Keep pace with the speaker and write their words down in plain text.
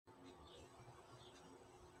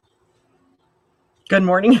Good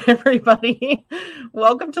morning, everybody.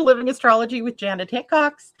 Welcome to Living Astrology with Janet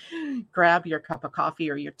Hickox. Grab your cup of coffee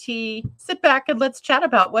or your tea, sit back, and let's chat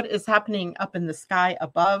about what is happening up in the sky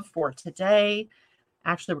above for today.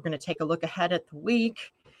 Actually, we're going to take a look ahead at the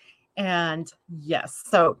week. And yes,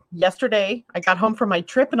 so yesterday I got home from my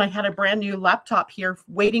trip and I had a brand new laptop here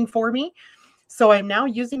waiting for me. So I'm now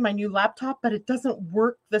using my new laptop, but it doesn't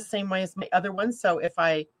work the same way as my other one. So if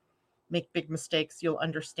I make big mistakes, you'll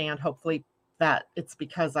understand, hopefully, that it's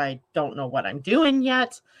because I don't know what I'm doing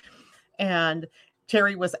yet. And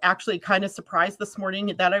Terry was actually kind of surprised this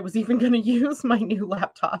morning that I was even going to use my new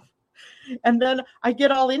laptop. And then I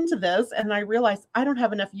get all into this and I realize I don't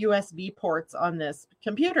have enough USB ports on this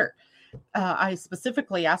computer. I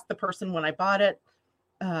specifically asked the person when I bought it,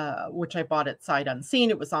 which I bought it sight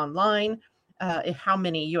unseen, it was online, how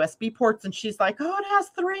many USB ports. And she's like, oh, it has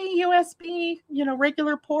 3 USB,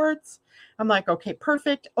 regular ports. I'm like, okay,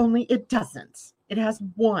 perfect. Only it doesn't. It has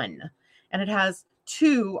 1 and it has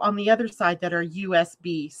 2 on the other side that are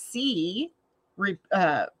USB-C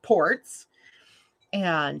ports.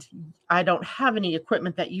 And I don't have any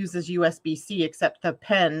equipment that uses USB-C except the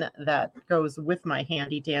pen that goes with my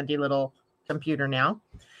handy dandy little computer now.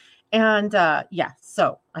 And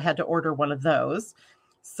so I had to order one of those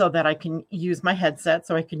so that I can use my headset,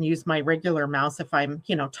 so I can use my regular mouse if I'm,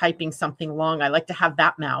 typing something long. I like to have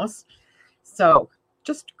that mouse. So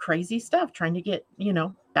just crazy stuff, trying to get,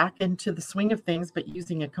 back into the swing of things, but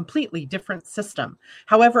using a completely different system.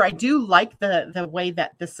 However, I do like the way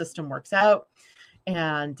that this system works out.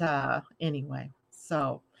 And anyway,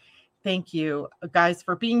 so thank you guys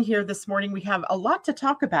for being here this morning. We have a lot to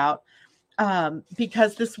talk about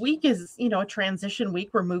because this week is, a transition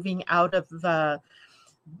week. We're moving out of the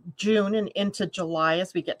June and into July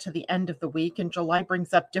as we get to the end of the week. And July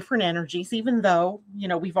brings up different energies, even though,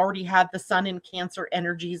 we've already had the sun in Cancer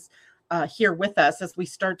energies here with us. As we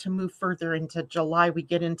start to move further into July, we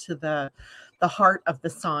get into the heart of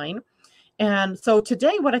the sign. And so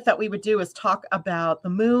today, what I thought we would do is talk about the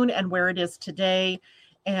moon and where it is today,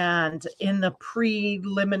 and in the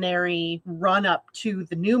preliminary run up to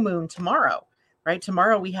the new moon tomorrow, right?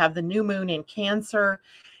 Tomorrow we have the new moon in Cancer,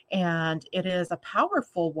 and it is a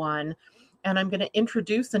powerful one. And I'm going to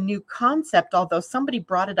introduce a new concept, although somebody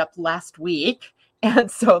brought it up last week.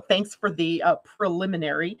 And so thanks for the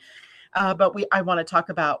preliminary. But I want to talk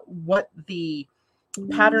about what the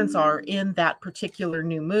patterns are in that particular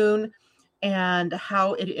new moon, and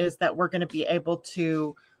how it is that we're going to be able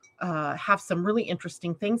to have some really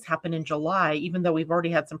interesting things happen in July, even though we've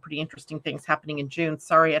already had some pretty interesting things happening in June.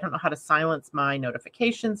 Sorry, I don't know how to silence my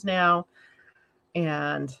notifications now.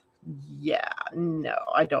 And no,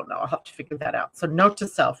 I don't know. I'll have to figure that out. So note to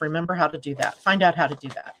self, remember how to do that. Find out how to do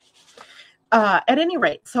that. At any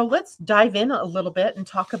rate, so let's dive in a little bit and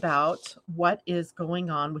talk about what is going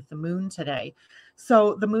on with the moon today.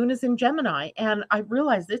 So the moon is in Gemini, and I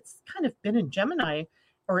realize it's kind of been in Gemini,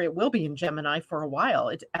 or it will be in Gemini for a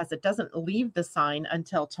while, as it doesn't leave the sign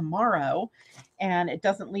until tomorrow. And it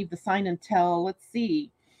doesn't leave the sign until, let's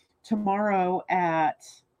see, tomorrow at,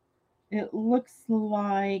 it looks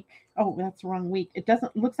like, oh, that's the wrong week.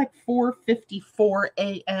 Looks like 4:54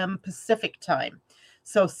 a.m. Pacific time.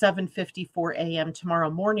 So 7:54 a.m. tomorrow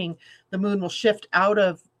morning, the moon will shift out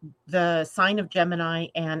of the sign of Gemini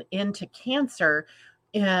and into Cancer,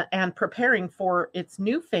 and preparing for its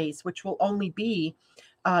new phase, which will only be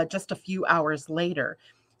just a few hours later.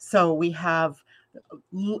 So we have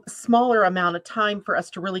smaller amount of time for us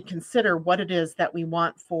to really consider what it is that we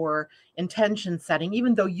want for intention setting,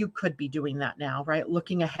 even though you could be doing that now, right?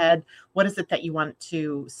 Looking ahead, what is it that you want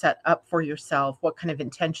to set up for yourself? What kind of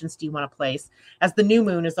intentions do you want to place? As the new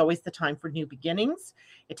moon is always the time for new beginnings,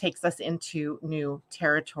 it takes us into new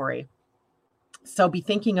territory. So be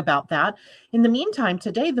thinking about that. In the meantime,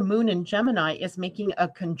 today, the moon in Gemini is making a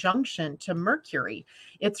conjunction to Mercury,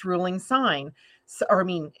 its ruling sign.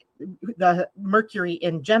 The Mercury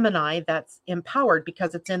in Gemini, that's empowered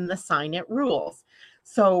because it's in the sign it rules.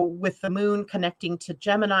 So with the moon connecting to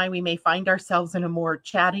Gemini, we may find ourselves in a more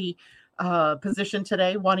chatty position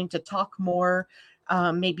today, wanting to talk more.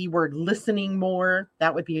 Maybe we're listening more.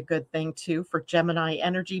 That would be a good thing too for Gemini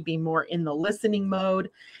energy, be more in the listening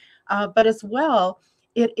mode. But as well,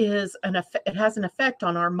 it has an effect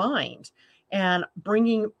on our mind, and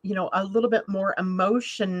bringing, a little bit more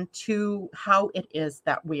emotion to how it is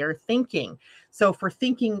that we are thinking. So if we're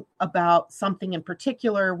thinking about something in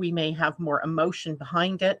particular, we may have more emotion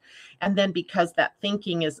behind it. And then because that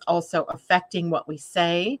thinking is also affecting what we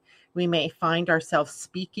say, we may find ourselves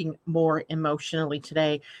speaking more emotionally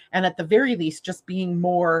today. And at the very least, just being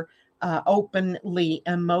more openly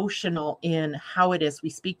emotional in how it is we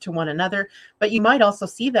speak to one another. But you might also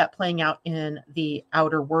see that playing out in the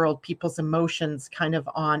outer world, people's emotions kind of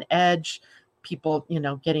on edge, people,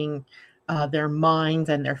 getting their minds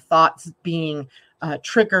and their thoughts being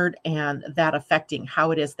triggered, and that affecting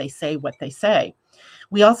how it is they say what they say.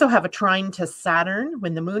 We also have a trine to Saturn.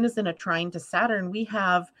 When the moon is in a trine to Saturn, we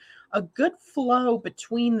have a good flow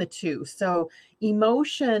between the two. So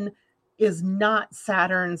emotion is not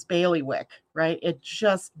Saturn's bailiwick, right? It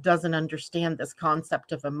just doesn't understand this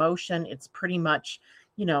concept of emotion. It's pretty much,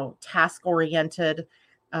 task oriented.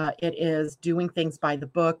 It is doing things by the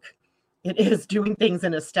book. It is doing things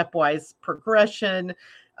in a stepwise progression.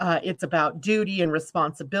 It's about duty and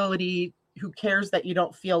responsibility. Who cares that you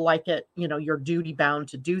don't feel like it, you're duty bound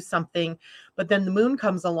to do something. But then the moon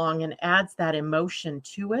comes along and adds that emotion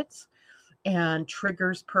to it and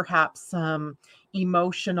triggers perhaps some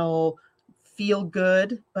emotional feel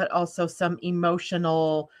good, but also some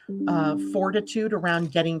emotional fortitude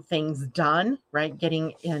around getting things done, right?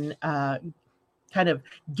 Getting in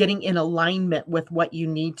getting in alignment with what you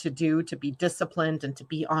need to do to be disciplined and to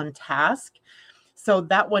be on task. So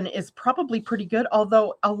that one is probably pretty good.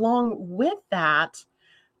 Although along with that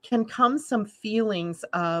can come some feelings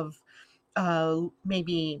of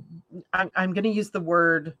maybe I'm going to use the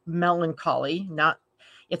word melancholy.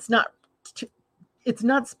 It's not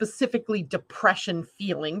specifically depression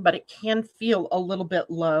feeling, but it can feel a little bit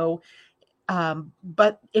low.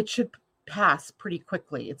 But it should pass pretty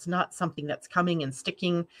quickly. It's not something that's coming and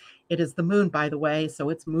sticking. It is the moon, by the way, so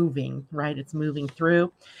it's moving, right? It's moving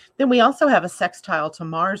through. Then we also have a sextile to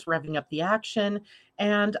Mars revving up the action,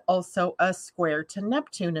 and also a square to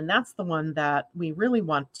Neptune. And that's the one that we really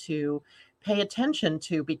want to pay attention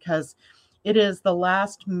to, because it is the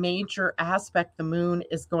last major aspect the moon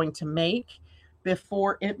is going to make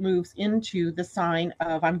before it moves into the sign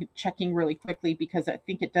of, I'm checking really quickly because I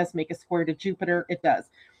think it does make a square to Jupiter. It does.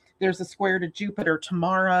 There's a square to Jupiter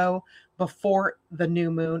tomorrow before the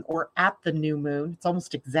new moon, or at the new moon. It's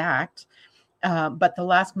almost exact. But the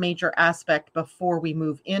last major aspect before we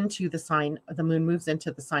move into the sign, the moon moves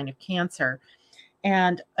into the sign of Cancer.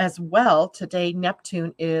 And as well, today,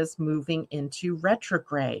 Neptune is moving into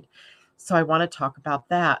retrograde. So I want to talk about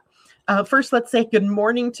that. First, let's say good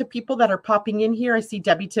morning to people that are popping in here. I see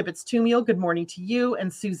Debbie Tibbetts-Tumiel. Good morning to you.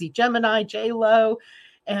 And Susie Gemini, J-Lo,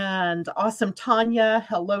 and awesome Tanya.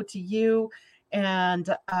 Hello to you.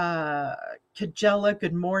 And Kajella,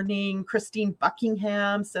 good morning. Christine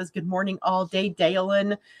Buckingham says good morning all day.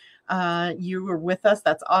 Dalen, you were with us.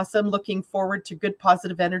 That's awesome. Looking forward to good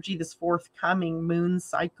positive energy this forthcoming moon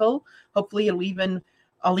cycle. Hopefully I'll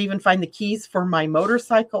even find the keys for my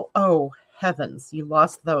motorcycle. Oh, heavens, you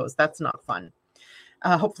lost those. That's not fun.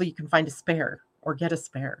 Hopefully you can find a spare or get a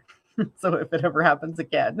spare. So if it ever happens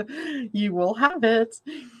again, you will have it.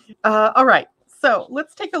 All right. So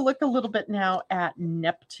let's take a look a little bit now at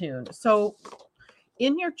Neptune. So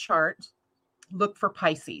in your chart, look for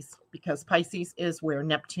Pisces, because Pisces is where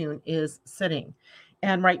Neptune is sitting.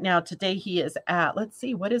 And right now, today he is at, let's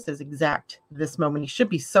see, what is his exact this moment? He should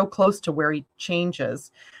be so close to where he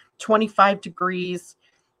changes. 25 degrees,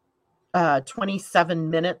 27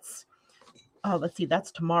 minutes. Oh, let's see,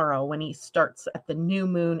 that's tomorrow when he starts at the new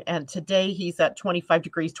moon. And today he's at 25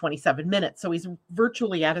 degrees, 27 minutes. So he's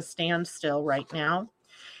virtually at a standstill right now.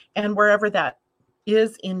 And wherever that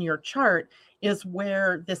is in your chart is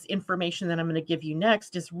where this information that I'm going to give you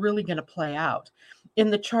next is really going to play out.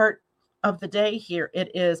 In the chart of the day here,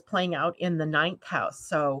 it is playing out in the 9th house.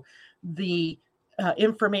 So the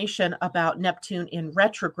information about Neptune in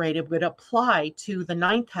retrograde would apply to the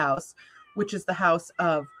 9th house, which is the house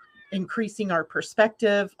of increasing our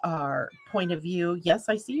perspective, our point of view. Yes,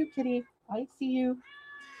 I see you, Kitty. I see you.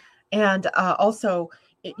 And also,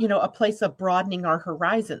 a place of broadening our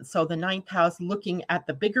horizons. So the 9th house looking at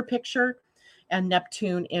the bigger picture, and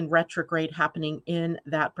Neptune in retrograde happening in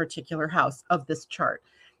that particular house of this chart.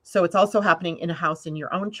 So it's also happening in a house in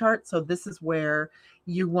your own chart. So this is where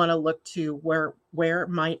you want to look to where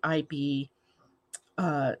might I be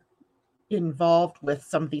involved with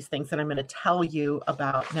some of these things that I'm going to tell you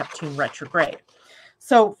about Neptune retrograde.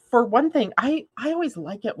 So for one thing, I always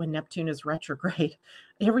like it when Neptune is retrograde.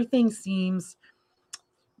 Everything seems,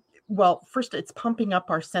 well, first it's pumping up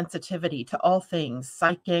our sensitivity to all things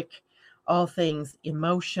psychic, all things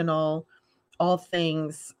emotional, all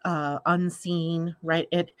things unseen, right?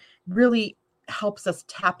 It really helps us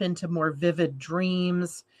tap into more vivid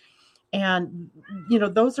dreams. And,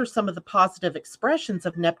 those are some of the positive expressions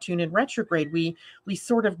of Neptune in retrograde. We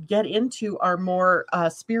sort of get into our more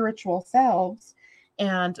spiritual selves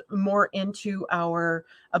and more into our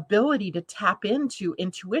ability to tap into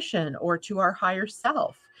intuition or to our higher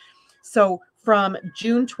self. So from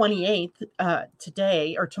June 28th,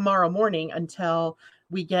 today or tomorrow morning, until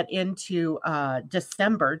we get into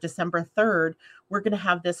December 3rd, we're going to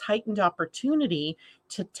have this heightened opportunity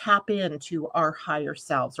to tap into our higher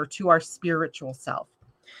selves or to our spiritual self.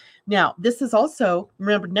 Now, this is also,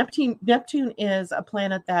 remember, Neptune is a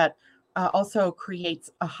planet that also creates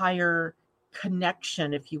a higher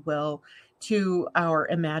connection, if you will, to our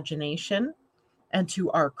imagination and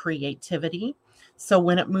to our creativity. So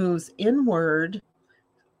when it moves inward,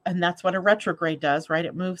 and that's what a retrograde does, right?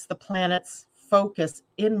 It moves the planet's focus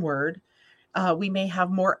inward. We may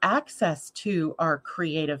have more access to our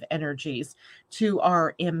creative energies, to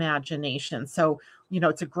our imagination. So,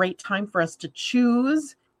 it's a great time for us to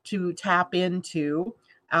choose to tap into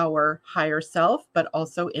our higher self, but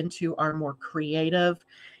also into our more creative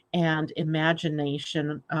and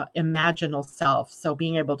imaginal self. So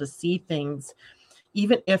being able to see things,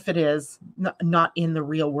 even if it is not in the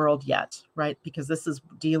real world yet, right? Because this is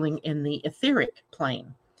dealing in the etheric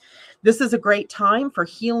plane. This is a great time for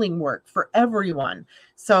healing work for everyone.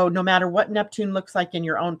 So no matter what Neptune looks like in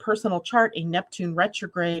your own personal chart, a Neptune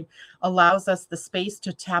retrograde allows us the space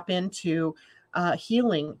to tap into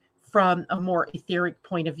healing from a more etheric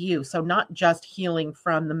point of view. So not just healing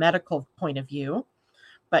from the medical point of view,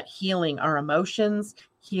 but healing our emotions,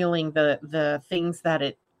 healing the things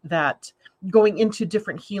that going into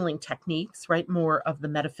different healing techniques, right? More of the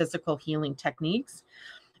metaphysical healing techniques,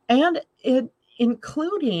 and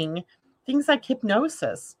including things like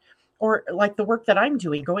hypnosis, or like the work that I'm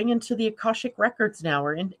doing, going into the Akashic records now,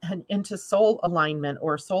 or into soul alignment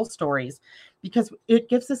or soul stories, because it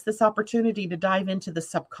gives us this opportunity to dive into the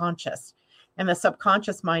subconscious. And the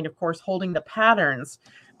subconscious mind, of course, holding the patterns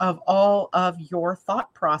of all of your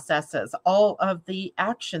thought processes, all of the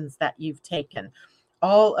actions that you've taken,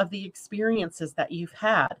 all of the experiences that you've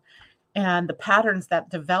had, and the patterns that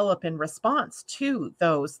develop in response to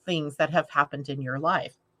those things that have happened in your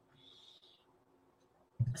life.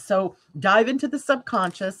 So dive into the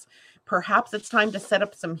subconscious. Perhaps it's time to set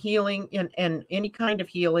up some healing and any kind of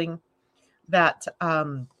healing that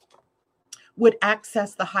would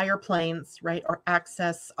access the higher planes, right? Or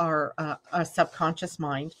access our subconscious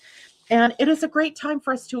mind. And it is a great time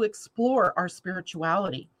for us to explore our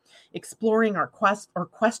spirituality, exploring our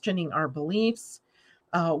questioning our beliefs.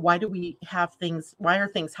 Why do we have things? Why are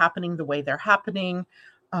things happening the way they're happening?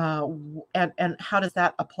 And how does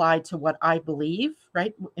that apply to what I believe,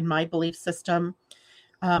 right? In my belief system,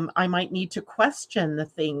 I might need to question the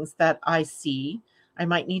things that I see. I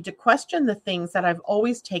might need to question the things that I've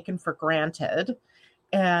always taken for granted,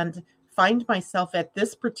 and find myself at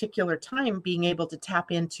this particular time being able to tap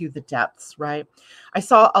into the depths, right? I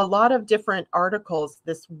saw a lot of different articles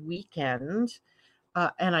this weekend,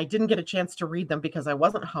 and I didn't get a chance to read them because I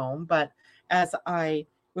wasn't home, but as I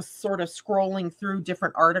was sort of scrolling through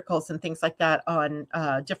different articles and things like that on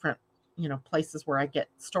different, places where I get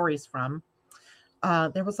stories from,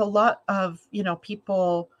 there was a lot of,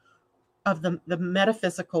 people of the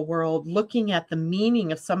metaphysical world looking at the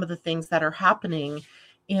meaning of some of the things that are happening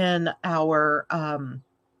in our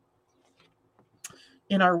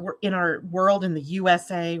world, in the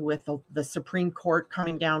USA, with the Supreme Court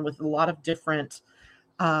coming down with a lot of different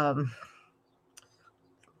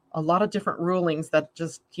rulings that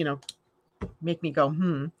just make me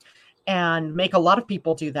go and make a lot of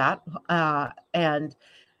people do that, and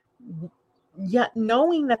yet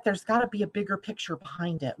knowing that there's got to be a bigger picture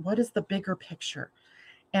behind it. What is the bigger picture?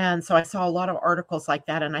 And so I saw a lot of articles like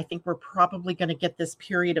that. And I think we're probably going to get this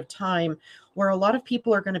period of time where a lot of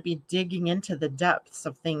people are going to be digging into the depths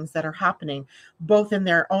of things that are happening, both in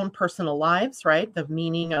their own personal lives, right? The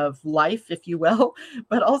meaning of life, if you will,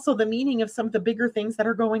 but also the meaning of some of the bigger things that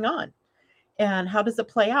are going on. And how does it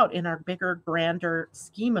play out in our bigger, grander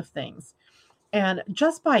scheme of things? And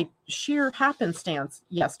just by sheer happenstance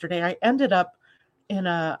yesterday, I ended up in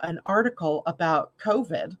an article about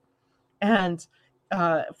COVID, and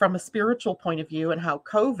from a spiritual point of view, and how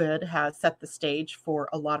COVID has set the stage for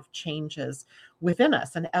a lot of changes within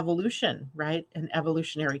us, an evolution, right? An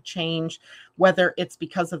evolutionary change, whether it's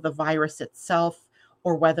because of the virus itself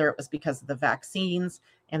or whether it was because of the vaccines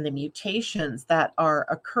and the mutations that are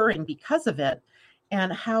occurring because of it,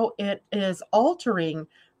 and how it is altering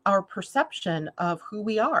our perception of who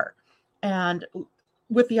we are. And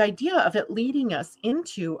with the idea of it leading us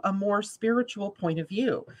into a more spiritual point of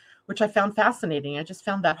view, which I found fascinating. I just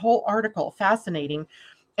found that whole article fascinating.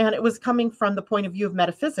 And it was coming from the point of view of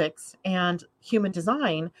metaphysics and human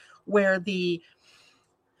design, where the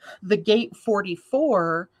gate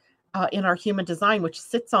 44 in our human design, which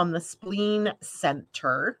sits on the spleen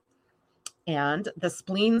center. And the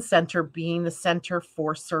spleen center being the center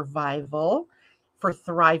for survival, for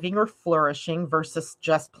thriving or flourishing versus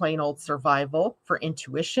just plain old survival, for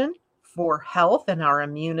intuition, for health and our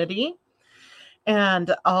immunity.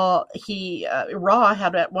 And Ra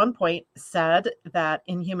had at one point said that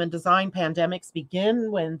in human design, pandemics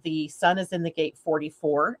begin when the sun is in the gate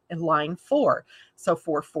 44 in line 4. So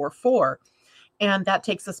 444. And that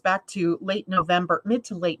takes us back to mid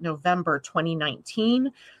to late November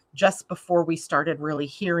 2019, just before we started really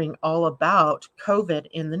hearing all about COVID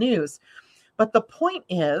in the news. But the point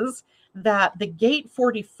is that the gate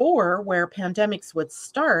 44, where pandemics would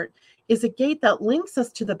start, is a gate that links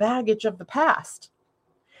us to the baggage of the past.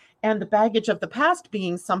 And the baggage of the past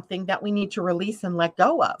being something that we need to release and let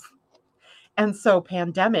go of. And so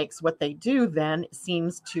pandemics, what they do then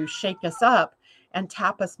seems to shake us up and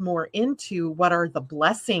tap us more into what are the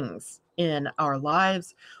blessings in our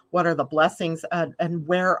lives, what are the blessings, and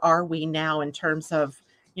where are we now in terms of,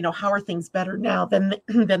 how are things better now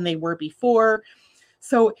than they were before.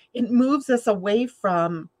 So it moves us away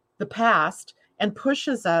from the past and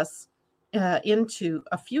pushes us into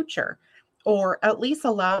a future, or at least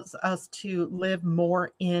allows us to live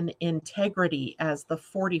more in integrity, as the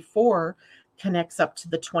 44 connects up to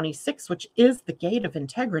the 26, which is the gate of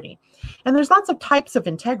integrity. And there's lots of types of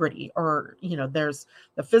integrity, or, there's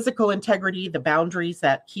the physical integrity, the boundaries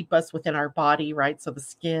that keep us within our body, right? So the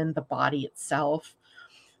skin, the body itself.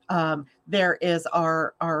 There is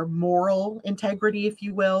our moral integrity, if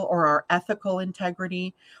you will, or our ethical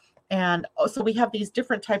integrity. And so we have these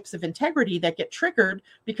different types of integrity that get triggered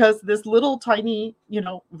because this little tiny,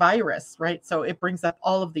 virus, right? So it brings up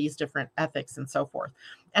all of these different ethics and so forth.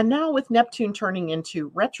 And now with Neptune turning into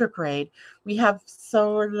retrograde, we have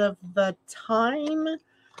sort of the time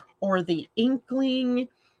or the inkling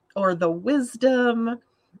or the wisdom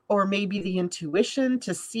or maybe the intuition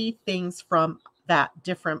to see things from that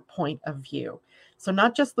different point of view. So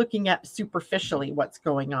not just looking at superficially what's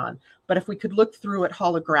going on, but if we could look through it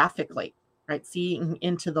holographically, right? Seeing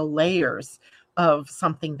into the layers of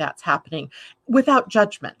something that's happening without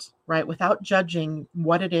judgment, right? Without judging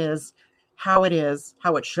what it is, how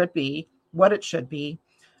it should be, what it should be,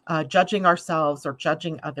 judging ourselves or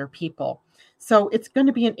judging other people. So it's going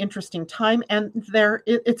to be an interesting time. And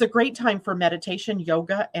it's a great time for meditation,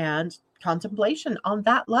 yoga, and contemplation on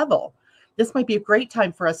that level. This might be a great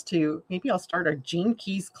time for us to, maybe I'll start a Gene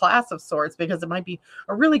Keys class of sorts, because it might be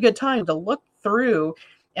a really good time to look through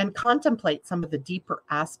and contemplate some of the deeper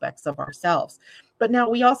aspects of ourselves. But now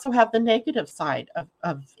we also have the negative side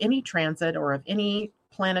of any transit or of any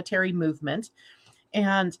planetary movement.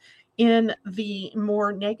 And in the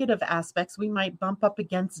more negative aspects, we might bump up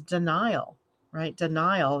against denial, right?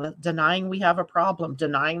 Denying we have a problem,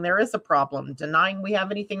 denying there is a problem, denying we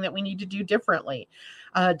have anything that we need to do differently,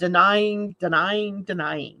 denying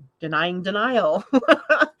denial.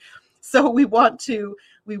 So we want to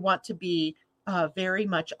be very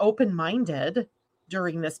much open-minded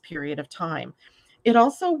during this period of time. It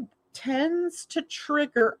also tends to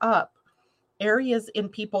trigger up areas in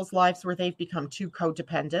people's lives where they've become too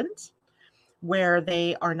codependent, where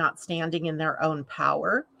they are not standing in their own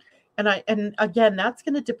power. And again, that's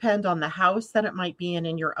going to depend on the house that it might be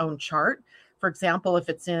in your own chart. For example, if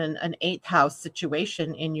it's in an 8th house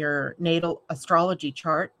situation in your natal astrology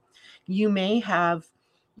chart, you may have,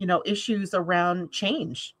 issues around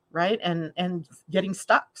change, right? And getting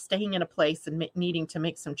stuck, staying in a place and needing to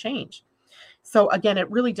make some change. So again, it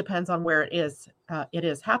really depends on where it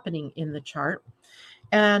is happening in the chart.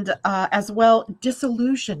 And as well,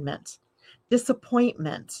 disillusionment,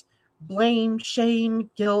 disappointment, blame, shame,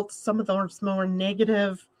 guilt, some of those more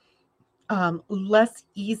negative, less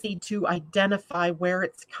easy to identify where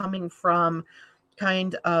it's coming from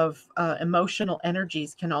kind of emotional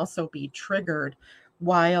energies can also be triggered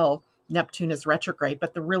while Neptune is retrograde.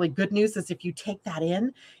 But the really good news is if you take that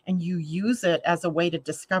in and you use it as a way to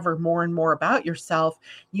discover more and more about yourself,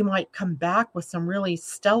 you might come back with some really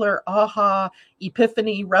stellar aha,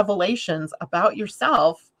 epiphany revelations about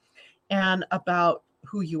yourself and about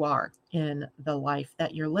who you are in the life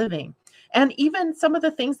that you're living. And even some of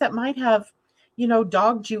the things that might have,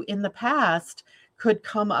 dogged you in the past could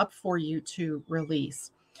come up for you to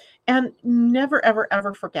release. And never, ever,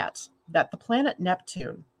 ever forget that the planet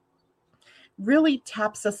Neptune really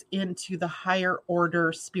taps us into the higher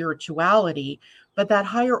order spirituality, but that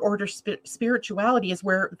higher order spirituality is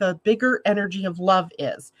where the bigger energy of love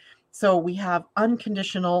is. So we have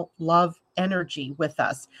unconditional love energy with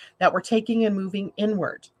us that we're taking and moving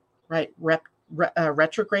inward, right?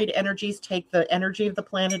 Retrograde energies take the energy of the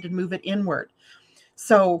planet and move it inward.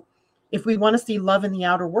 So If we want to see love in the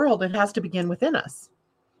outer world, it has to begin within us.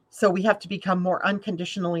 So we have to become more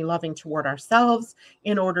unconditionally loving toward ourselves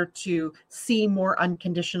in order to see more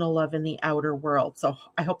unconditional love in the outer world. So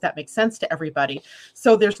I hope that makes sense to everybody.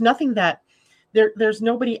 So there's nothing that there's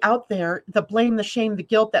nobody out there. The blame, the shame, the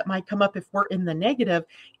guilt that might come up if we're in the negative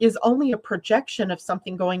is only a projection of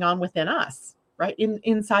something going on within us, right?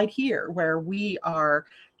 Inside here, where we are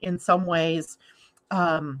in some ways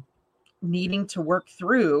needing to work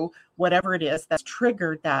through whatever it is that's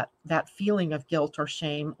triggered that feeling of guilt or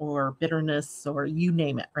shame or bitterness, or you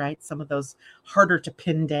name it, right? Some of those harder to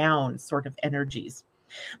pin down sort of energies.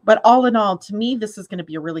 But all in all, to me, this is going to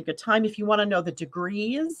be a really good time. If you want to know the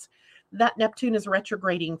degrees that Neptune is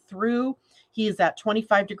retrograding through, he is at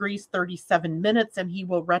 25 degrees, 37 minutes, and he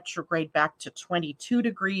will retrograde back to 22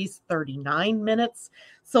 degrees, 39 minutes.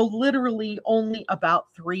 So literally only about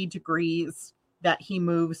 3 degrees that he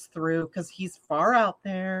moves through, because he's far out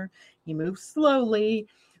there. He moves slowly.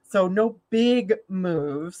 So no big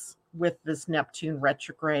moves with this Neptune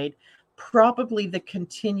retrograde. Probably the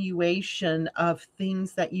continuation of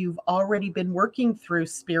things that you've already been working through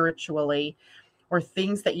spiritually, or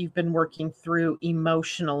things that you've been working through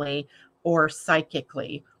emotionally or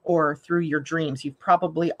psychically or through your dreams. You've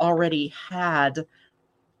probably already had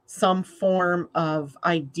some form of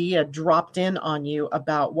idea dropped in on you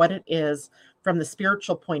about what it is from the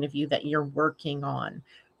spiritual point of view that you're working on.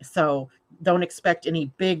 So don't expect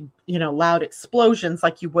any big, loud explosions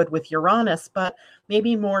like you would with Uranus, but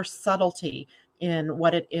maybe more subtlety in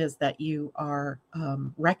what it is that you are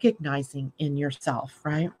recognizing in yourself,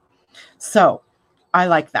 right? So I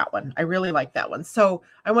like that one. I really like that one. So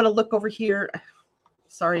I want to look over here.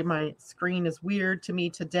 Sorry, my screen is weird to me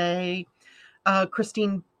today.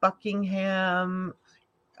 Christine Buckingham,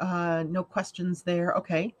 no questions there.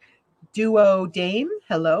 Okay. Duo Dame,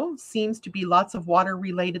 hello. Seems to be lots of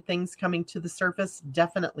water-related things coming to the surface.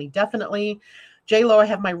 Definitely, definitely. J-Lo, I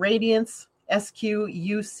have my Radiance, SQ,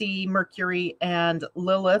 UC, Mercury, and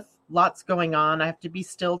Lilith. Lots going on. I have to be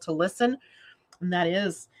still to listen. And that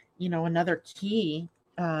is, another key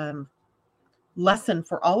lesson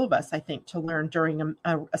for all of us, I think, to learn during,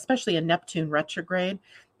 especially a Neptune retrograde,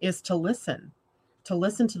 is to listen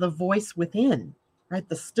to the voice within, right?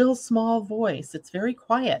 The still small voice. It's very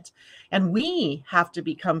quiet. And we have to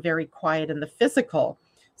become very quiet in the physical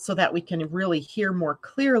so that we can really hear more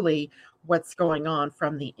clearly what's going on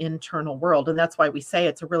from the internal world. And that's why we say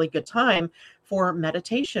it's a really good time for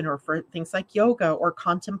meditation or for things like yoga or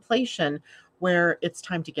contemplation, where it's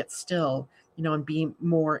time to get still, and be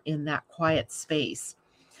more in that quiet space.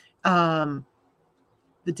 The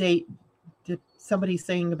date, somebody's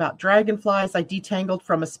saying about dragonflies. I detangled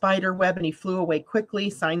from a spider web and he flew away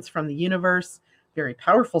quickly. Signs from the universe. Very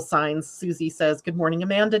powerful signs. Susie says, good morning,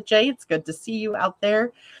 Amanda J. It's good to see you out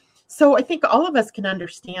there. So I think all of us can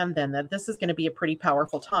understand then that this is going to be a pretty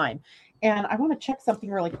powerful time. And I want to check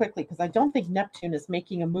something really quickly, because I don't think Neptune is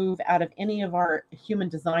making a move out of any of our human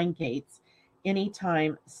design gates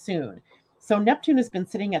anytime soon. So Neptune has been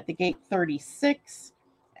sitting at the gate 36,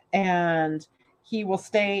 and he will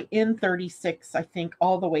stay in 36, I think,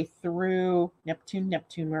 all the way through.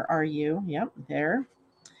 Neptune, where are you? Yep, there.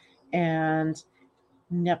 And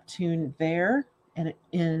Neptune there. And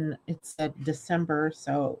it's December,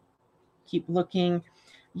 so keep looking.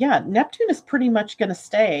 Yeah, Neptune is pretty much going to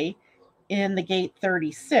stay in the gate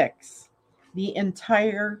 36 the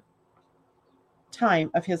entire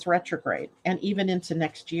time of his retrograde, and even into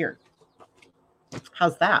next year.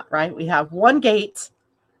 How's that, right? We have one gate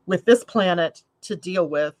with this planet to deal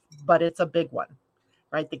with, but it's a big one,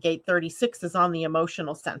 right? The gate 36 is on the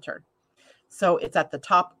emotional center. So it's at the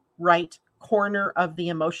top right corner of the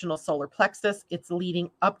emotional solar plexus. It's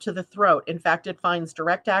leading up to the throat. In fact, it finds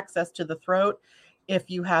direct access to the throat if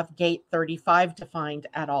you have gate 35 defined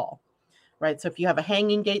at all, right? So if you have a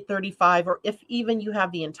hanging gate 35, or if even you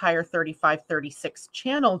have the entire 35, 36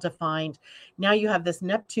 channel defined, now you have this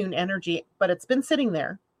Neptune energy, but it's been sitting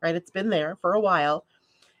there, right? It's been there for a while.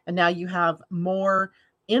 And now you have more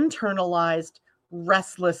internalized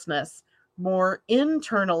restlessness, more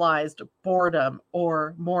internalized boredom,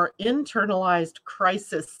 or more internalized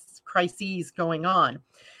crises going on.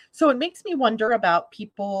 So it makes me wonder about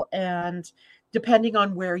people, and depending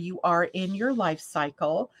on where you are in your life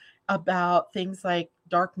cycle, about things like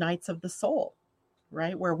dark nights of the soul,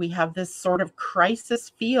 right? Where we have this sort of crisis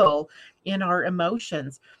feel in our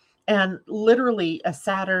emotions, and literally a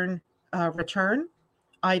Saturn return,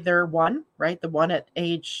 either one, right? The one at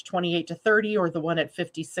age 28 to 30, or the one at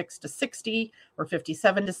 56 to 60, or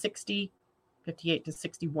 57 to 60, 58 to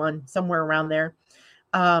 61, somewhere around there.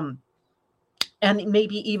 And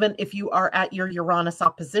maybe even if you are at your Uranus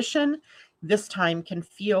opposition, this time can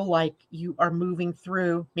feel like you are moving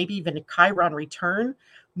through maybe even a Chiron return,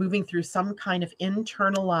 moving through some kind of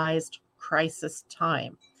internalized crisis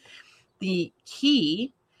time. The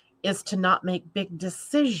key is to not make big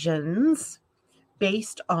decisions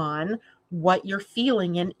based on what you're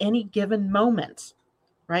feeling in any given moment,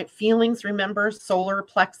 right? Feelings, remember, solar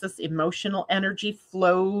plexus, emotional energy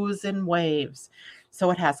flows in waves. So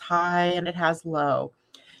it has high and it has low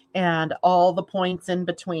and all the points in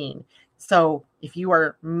between. So if you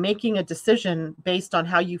are making a decision based on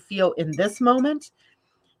how you feel in this moment,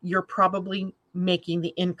 you're probably making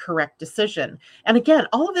the incorrect decision. And again,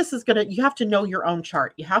 all of this is you have to know your own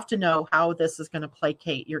chart. You have to know how this is going to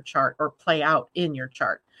placate your chart or play out in your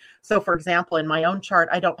chart. So for example, in my own chart,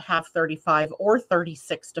 I don't have 35 or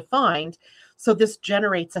 36 defined. So this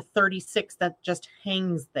generates a 36 that just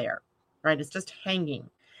hangs there, right? It's just hanging.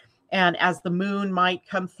 And as the moon might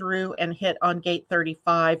come through and hit on gate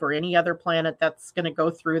 35 or any other planet that's going to go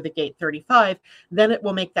through the gate 35, then it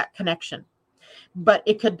will make that connection. But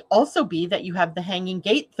it could also be that you have the hanging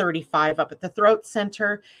gate 35 up at the throat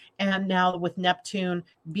center. And now with Neptune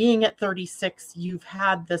being at 36, you've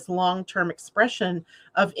had this long-term expression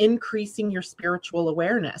of increasing your spiritual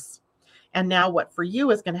awareness. And now what for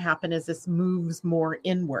you is going to happen is this moves more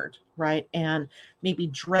inward, right? And maybe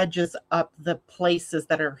dredges up the places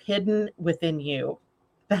that are hidden within you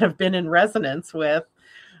that have been in resonance with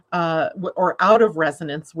or out of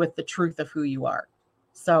resonance with the truth of who you are.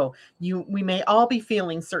 So we may all be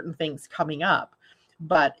feeling certain things coming up,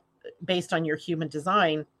 but based on your human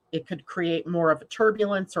design, it could create more of a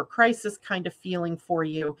turbulence or crisis kind of feeling for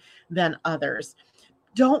you than others.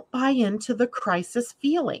 Don't buy into the crisis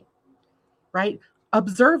feeling, right?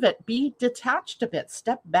 Observe it, be detached a bit,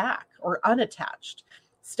 step back or unattached.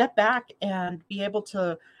 Step back and be able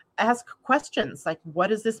to ask questions like, what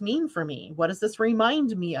does this mean for me? What does this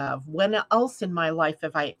remind me of? When else in my life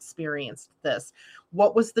have I experienced this?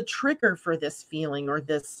 What was the trigger for this feeling or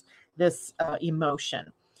this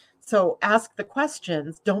emotion? So ask the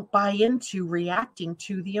questions. Don't buy into reacting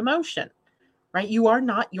to the emotion, right? You are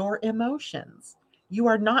not your emotions. You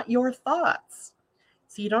are not your thoughts.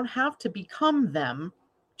 So you don't have to become them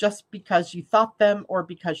just because you thought them or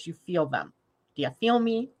because you feel them. Do you feel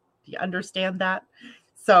me? Do you understand that?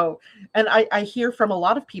 So, and I hear from a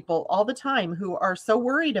lot of people all the time who are so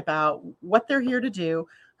worried about what they're here to do,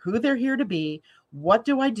 who they're here to be, what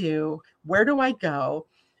do I do, where do I go?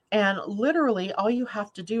 And literally all you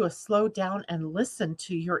have to do is slow down and listen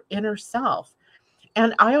to your inner self.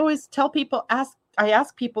 And I always tell people, I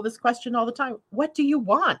ask people this question all the time. What do you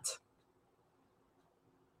want?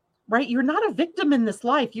 Right? You're not a victim in this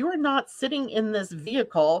life. You are not sitting in this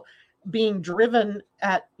vehicle being driven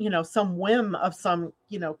at, some whim of some,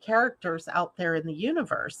 characters out there in the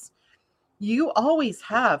universe. You always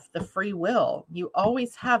have the free will. You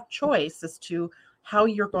always have choice as to how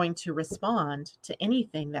you're going to respond to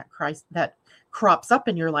anything that crops up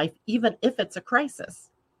in your life, even if it's a crisis,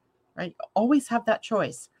 right? You always have that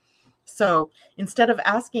choice. So instead of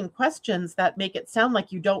asking questions that make it sound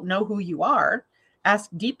like you don't know who you are, ask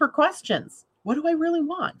deeper questions. What do I really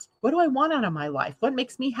want? What do I want out of my life? What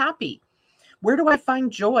makes me happy? Where do I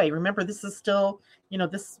find joy? Remember, this is still,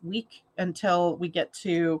 this week until we get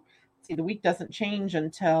to, the week doesn't change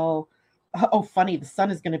until, funny, the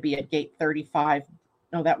sun is going to be at gate 35.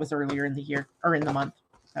 No, that was earlier in the year or in the month.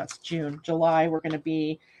 That's June. July, we're going to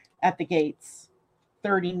be at the gates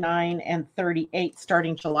 39 and 38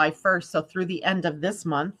 starting July 1st. So through the end of this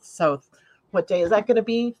month. So what day is that going to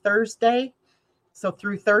be? Thursday? So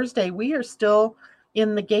through Thursday, we are still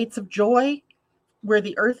in the gates of joy, where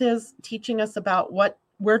the earth is teaching us about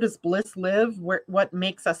where does bliss live, what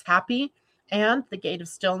makes us happy, and the gate of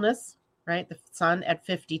stillness, right? The sun at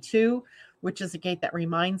 52, which is a gate that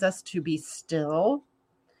reminds us to be still,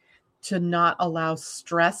 to not allow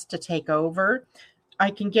stress to take over.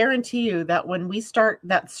 I can guarantee you that when we start,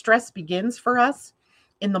 that stress begins for us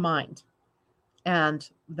in the mind, and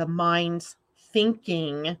the mind's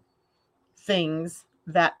thinking things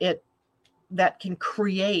that can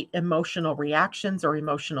create emotional reactions or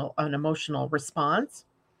an emotional response.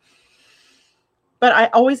 But I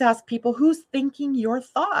always ask people, who's thinking your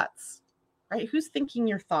thoughts, right? Who's thinking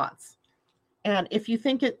your thoughts? And if you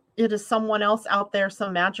think it is someone else out there,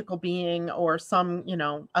 some magical being or some,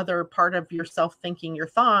 other part of yourself thinking your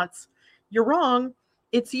thoughts, you're wrong.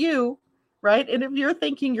 It's you, right? And if you're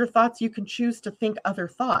thinking your thoughts, you can choose to think other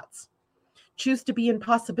thoughts. Choose to be in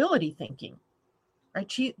possibility thinking. Right?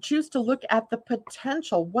 Choose to look at the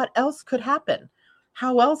potential. What else could happen?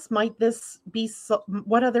 How else might this be?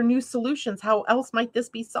 What other new solutions? How else might this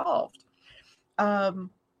be solved?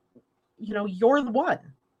 you're the one,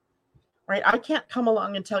 right? I can't come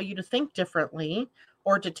along and tell you to think differently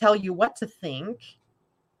or to tell you what to think.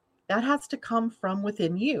 That has to come from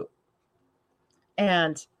within you.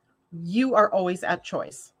 And you are always at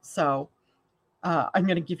choice. So I'm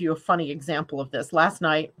going to give you a funny example of this. Last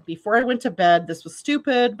night, before I went to bed, this was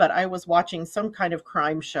stupid, but I was watching some kind of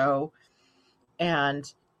crime show,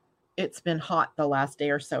 and it's been hot the last day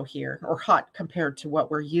or so here, or hot compared to what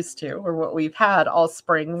we're used to or what we've had all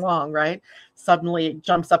spring long, right? Suddenly it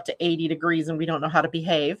jumps up to 80 degrees and we don't know how to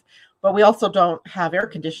behave. But we also don't have air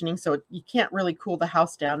conditioning, so you can't really cool the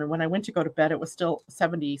house down. And when I went to go to bed, it was still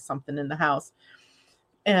 70 something in the house.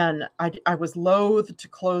 And I was loath to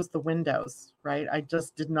close the windows, right? I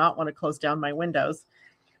just did not want to close down my windows.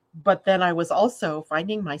 But then I was also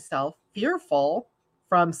finding myself fearful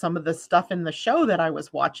from some of the stuff in the show that I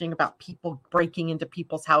was watching about people breaking into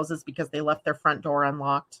people's houses because they left their front door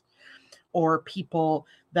unlocked, or people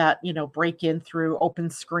that, break in through open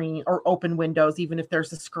screen or open windows, even if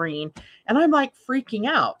there's a screen. And I'm like freaking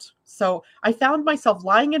out. So I found myself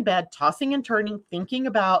lying in bed, tossing and turning, thinking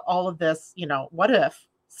about all of this, what if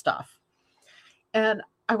stuff. And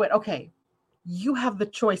I went, okay, you have the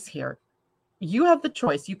choice here. You have the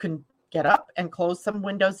choice. You can get up and close some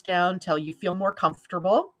windows down till you feel more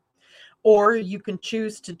comfortable, or you can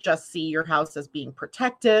choose to just see your house as being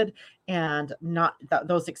protected and not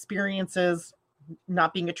those experiences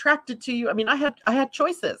not being attracted to you. I mean, I had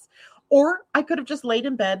choices. Or I could have just laid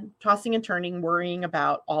in bed, tossing and turning, worrying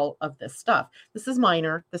about all of this stuff. This is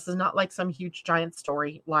minor. This is not like some huge giant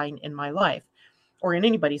storyline in my life or in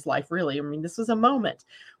anybody's life, really. I mean, this was a moment.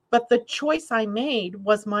 But the choice I made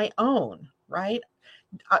was my own, right?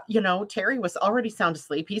 Terry was already sound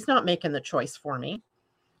asleep. He's not making the choice for me.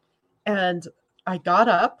 And I got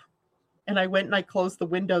up and I went and I closed the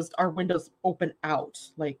windows. Our windows open out,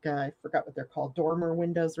 like I forgot what they're called, dormer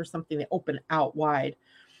windows or something. They open out wide.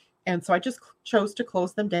 And so I just chose to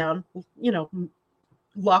close them down,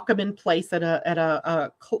 lock them in place at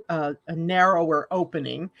a narrower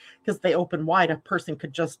opening, because they open wide. A person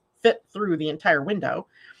could just fit through the entire window.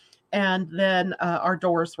 And then our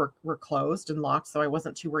doors were closed and locked, so I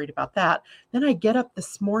wasn't too worried about that. Then I get up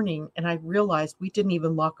this morning and I realized we didn't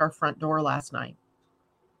even lock our front door last night.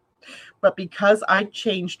 But because I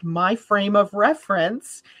changed my frame of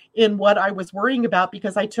reference in what I was worrying about,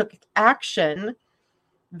 because I took action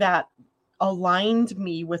that aligned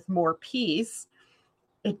me with more peace,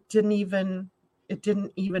 it didn't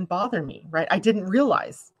even bother me, right? I didn't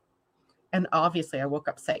realize. And obviously I woke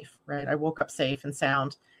up safe, right? I woke up safe and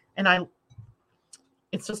sound. And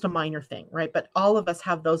it's just a minor thing, right? But all of us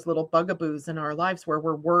have those little bugaboos in our lives where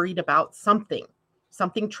we're worried about something.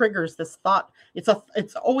 Something triggers this thought.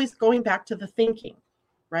 It's always going back to the thinking,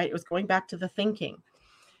 right? It was going back to the thinking.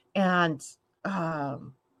 And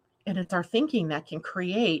it's our thinking that can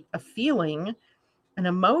create a feeling, an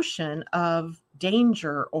emotion of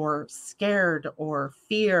danger or scared or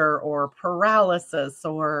fear or paralysis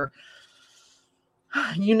or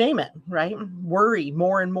you name it, right? Worry,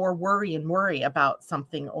 more and more worry and worry about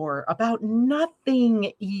something or about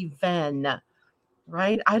nothing even,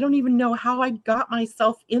 right? I don't even know how I got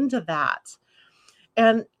myself into that.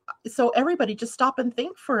 And so everybody just stop and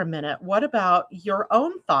think for a minute. What about your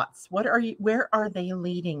own thoughts? Where are they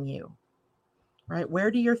leading you? Right? Where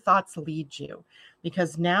do your thoughts lead you?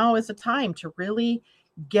 Because now is a time to really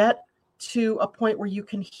get to a point where you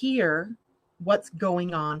can hear what's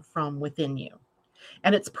going on from within you.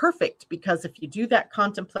 And it's perfect because if you do that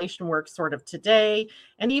contemplation work sort of today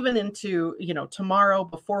and even into, tomorrow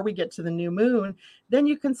before we get to the new moon, then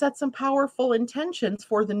you can set some powerful intentions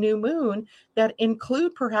for the new moon that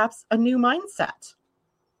include perhaps a new mindset.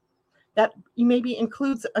 That maybe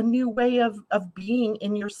includes a new way of being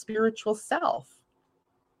in your spiritual self.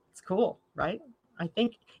 It's cool, right? I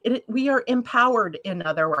think we are empowered, in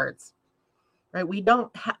other words, right?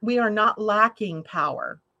 We are not lacking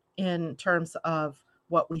power in terms of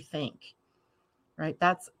what we think, right?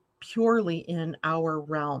 That's purely in our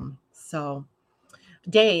realm. So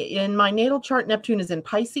in my natal chart, Neptune is in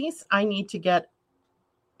Pisces. I need to get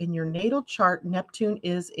in your natal chart, Neptune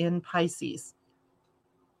is in Pisces.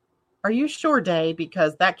 Are you sure, Day?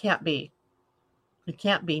 Because that can't be. It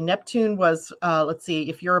can't be. Neptune was, let's see,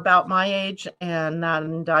 if you're about my age and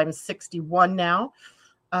I'm 61 now,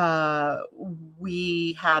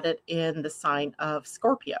 we had it in the sign of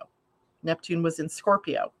Scorpio. Neptune was in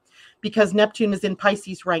Scorpio because Neptune is in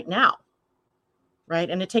Pisces right now,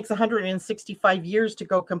 right? And it takes 165 years to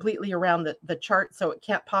go completely around the chart, so it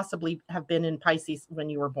can't possibly have been in Pisces when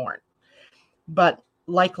you were born. But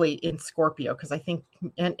likely in Scorpio, because I think,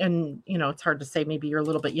 and it's hard to say, maybe you're a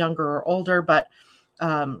little bit younger or older, but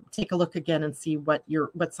take a look again and see what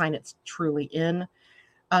sign it's truly in.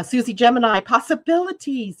 Susie, Gemini,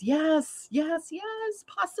 possibilities. Yes, yes, yes.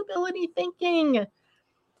 Possibility thinking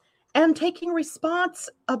and taking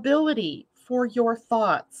responsibility for your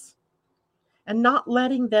thoughts and not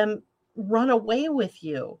letting them run away with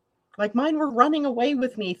you. Like mine were running away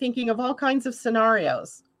with me, thinking of all kinds of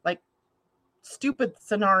scenarios, like stupid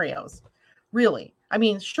scenarios. Really. I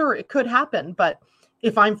mean, sure, it could happen, but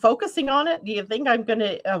if I'm focusing on it, do you think I'm going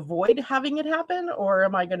to avoid having it happen, or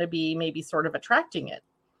am I going to be maybe sort of attracting it?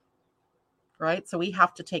 Right? So we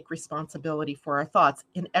have to take responsibility for our thoughts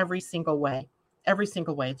in every single way. Every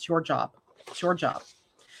single way. It's your job. It's your job.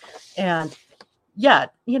 And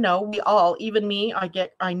yet, we all, even me,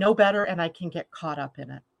 I know better and I can get caught up in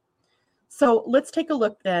it. So let's take a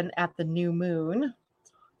look then at the new moon.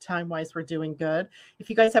 Time-wise, we're doing good. If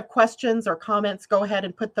you guys have questions or comments, go ahead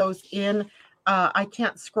and put those in. I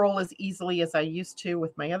can't scroll as easily as I used to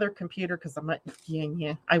with my other computer because I'm not,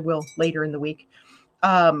 I will later in the week.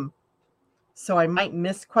 So I might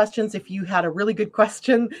miss questions. If you had a really good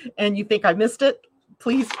question and you think I missed it,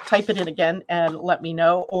 please type it in again and let me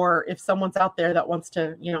know. Or if someone's out there that wants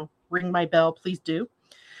to, ring my bell, please do.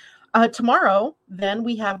 Tomorrow, then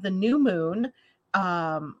we have the new moon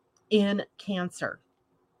in Cancer.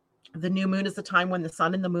 The new moon is the time when the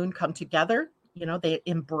sun and the moon come together. They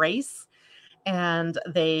embrace and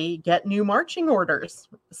they get new marching orders,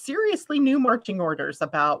 seriously new marching orders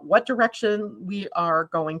about what direction we are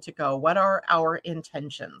going to go. What are our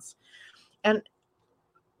intentions? And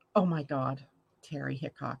oh my God, Terry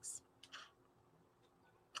Hickox.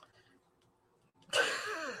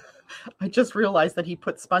 I just realized that he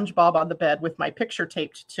put SpongeBob on the bed with my picture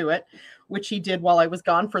taped to it, which he did while I was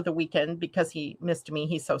gone for the weekend because he missed me.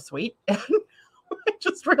 He's so sweet. And I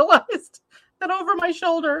just realized that over my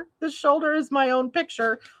shoulder, the shoulder is my own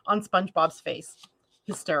picture on SpongeBob's face.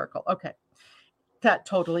 Hysterical. Okay. That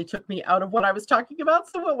totally took me out of what I was talking about.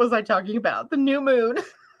 So what was I talking about? The new moon.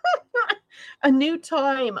 A new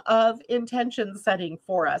time of intention setting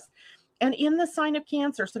for us. And in the sign of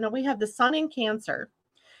Cancer, so now we have the sun in Cancer.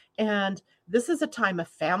 And this is a time of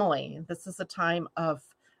family. This is a time of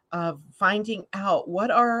finding out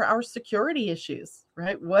what are our security issues,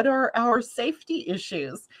 right? What are our safety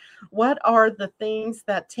issues? What are the things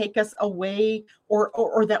that take us away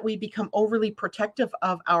or that we become overly protective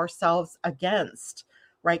of ourselves against,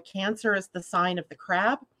 right? Cancer is the sign of the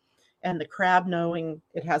crab, and the crab, knowing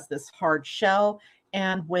it has this hard shell,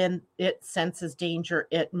 and when it senses danger,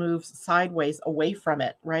 it moves sideways away from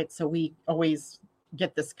it, right? So we always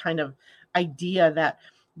get this kind of idea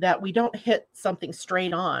that we don't hit something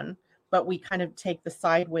straight on, but we kind of take the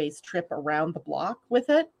sideways trip around the block with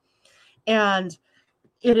it. And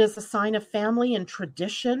it is a sign of family and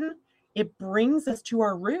tradition. It brings us to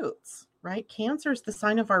our roots, right? Cancer is the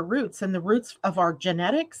sign of our roots and the roots of our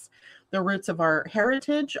genetics, the roots of our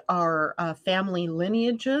heritage, our family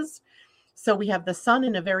lineages. So we have the sun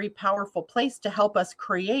in a very powerful place to help us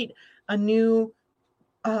create a new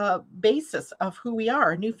basis of who we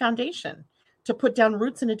are, a new foundation, to put down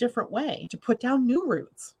roots in a different way, to put down new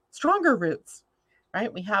roots, stronger roots,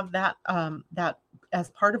 right? We have that that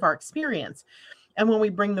as part of our experience. And when we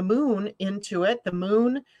bring the moon into it, the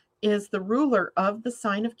moon is the ruler of the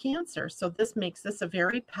sign of Cancer. So this makes this a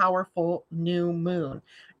very powerful new moon.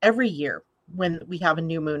 Every year when we have a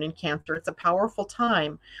new moon in Cancer, it's a powerful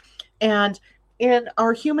time. And in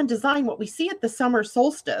our human design, what we see at the summer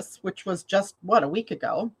solstice, which was just, a week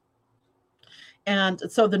ago. And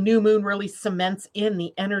so the new moon really cements in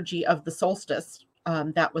the energy of the solstice.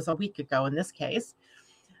 That was a week ago in this case.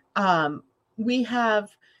 We have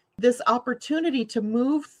this opportunity to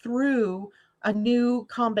move through a new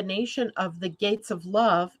combination of the gates of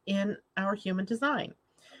love in our human design.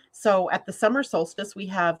 So at the summer solstice, we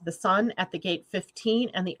have the sun at the gate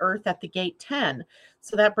 15 and the earth at the gate 10.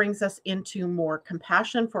 So that brings us into more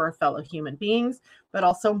compassion for our fellow human beings, but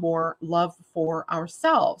also more love for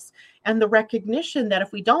ourselves. And the recognition that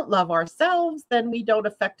if we don't love ourselves, then we don't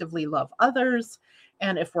effectively love others.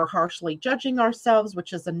 And if we're harshly judging ourselves,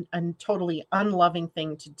 which is a totally unloving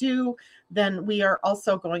thing to do, then we are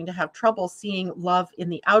also going to have trouble seeing love in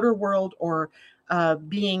the outer world, or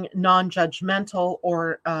being non-judgmental,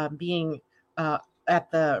 or being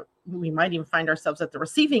we might even find ourselves at the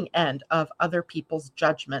receiving end of other people's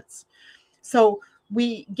judgments. So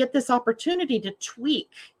we get this opportunity to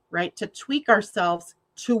tweak, right? To tweak ourselves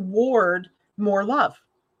toward more love,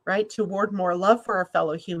 right? Toward more love for our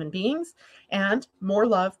fellow human beings and more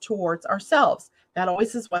love towards ourselves. That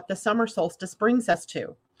always is what the summer solstice brings us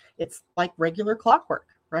to. It's like regular clockwork,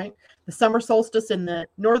 right? The summer solstice in the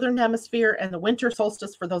northern hemisphere and the winter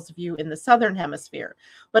solstice for those of you in the southern hemisphere.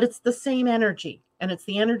 But it's the same energy, and it's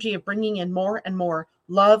the energy of bringing in more and more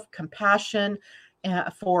love, compassion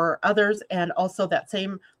for others, and also that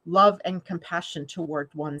same love and compassion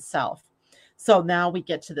toward oneself. So now we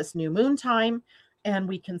get to this new moon time, and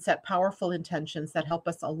we can set powerful intentions that help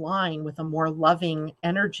us align with a more loving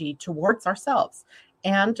energy towards ourselves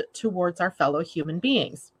and towards our fellow human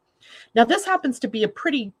beings. Now, this happens to be a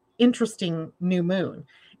pretty interesting new moon,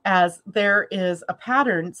 as there is a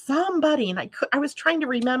pattern. Somebody, and I was trying to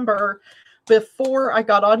remember before I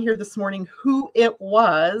got on here this morning who it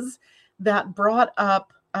was that brought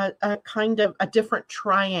up a kind of a different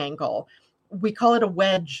triangle. We call it a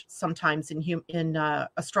wedge sometimes in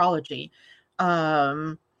astrology.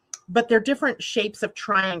 But they're different shapes of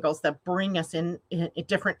triangles that bring us in a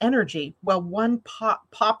different energy. Well, one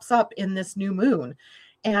pops up in this new moon,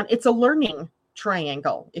 and it's a learning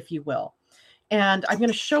triangle, if you will. And I'm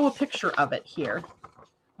going to show a picture of it here.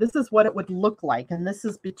 This is what it would look like. And this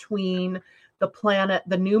is between the planet,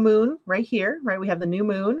 the new moon right here, right? We have the new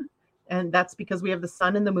moon, and that's because we have the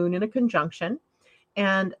sun and the moon in a conjunction.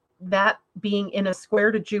 And that being in a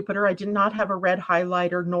square to Jupiter, I did not have a red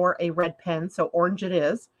highlighter nor a red pen, so orange it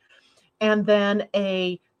is. And then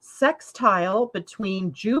a sextile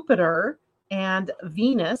between Jupiter and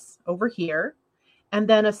Venus over here, and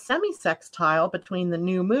then a semi-sextile between the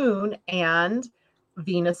new moon and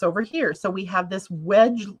Venus over here. So we have this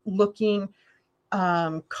wedge-looking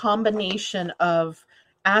combination of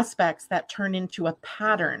aspects that turn into a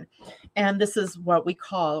pattern. And this is what we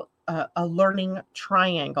call a learning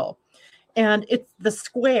triangle. And it's the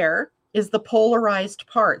square is the polarized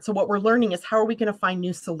part. So what we're learning is how are we going to find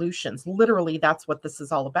new solutions? Literally, that's what this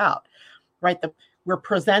is all about, right? We're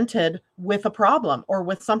presented with a problem or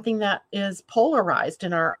with something that is polarized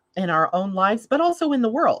in our own lives, but also in the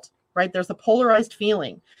world, right? There's a polarized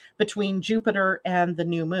feeling between Jupiter and the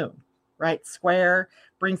new moon, right? Square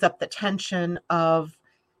brings up the tension of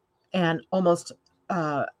and almost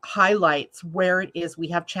highlights where it is we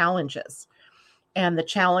have challenges. And the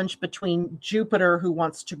challenge between Jupiter, who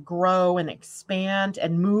wants to grow and expand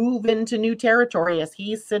and move into new territory as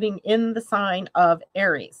he's sitting in the sign of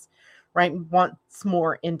Aries, right? Wants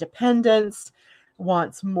more independence,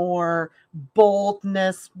 wants more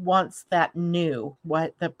boldness, wants that new,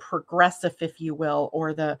 what the progressive, if you will,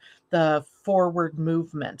 or the forward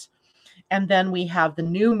movement. And then we have the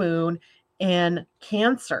new moon in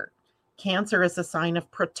Cancer. Cancer is a sign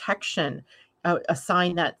of protection, a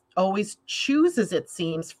sign that always chooses, it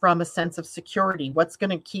seems, from a sense of security. What's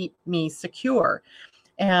going to keep me secure?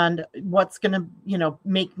 And what's going to,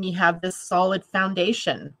 make me have this solid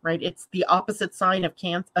foundation, right? It's the opposite sign of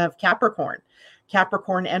Capricorn.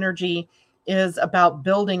 Capricorn energy is about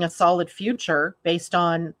building a solid future based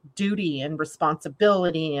on duty and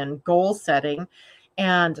responsibility and goal setting.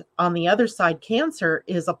 And on the other side, Cancer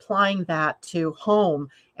is applying that to home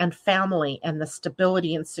and family and the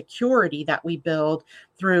stability and security that we build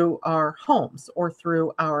through our homes or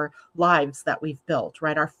through our lives that we've built,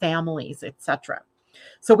 right? Our families, etc.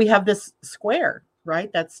 So we have this square,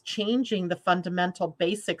 right? That's changing the fundamental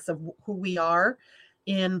basics of who we are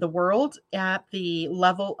in the world at the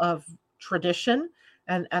level of tradition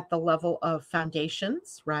and at the level of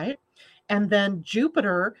foundations, right? And then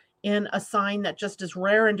Jupiter in a sign that just is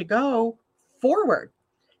raring to go forward.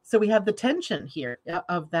 So we have the tension here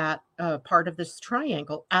of that part of this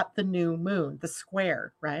triangle at the new moon, the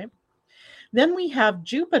square, right? Then we have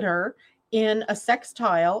Jupiter in a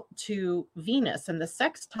sextile to Venus, and the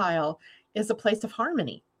sextile is a place of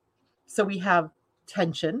harmony. So we have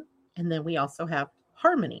tension, and then we also have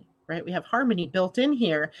harmony, right? We have harmony built in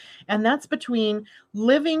here, and that's between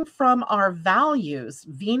living from our values,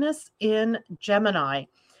 Venus in Gemini.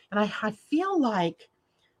 And I feel like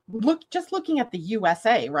looking at the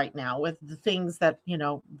USA right now with the things that,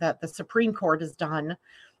 that the Supreme Court has done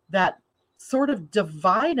that sort of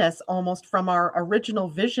divide us almost from our original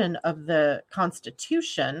vision of the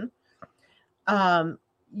Constitution,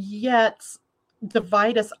 yet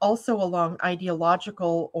divide us also along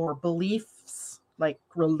ideological or beliefs like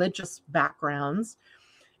religious backgrounds.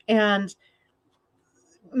 And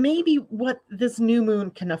maybe what this new moon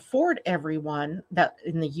can afford everyone that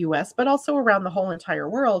in the US, but also around the whole entire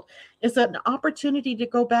world, is an opportunity to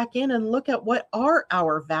go back in and look at what are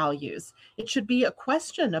our values. It should be a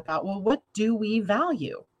question about, well, what do we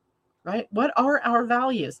value, right? What are our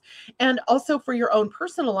values? And also for your own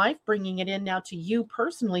personal life, bringing it in now to you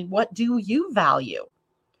personally, what do you value,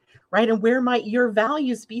 right? And where might your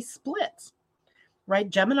values be split, right?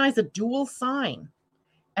 Gemini is a dual sign.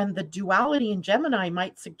 And the duality in Gemini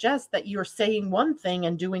might suggest that you're saying one thing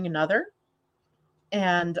and doing another,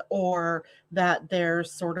 and or that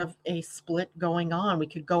there's sort of a split going on. We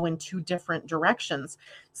could go in two different directions.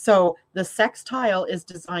 So the sextile is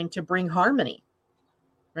designed to bring harmony,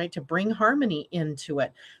 right? To bring harmony into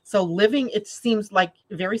it. So living, it seems like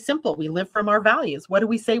very simple. We live from our values. What do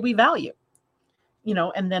we say we value?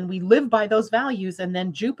 And then we live by those values, and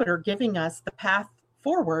then Jupiter giving us the path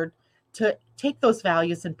forward to take those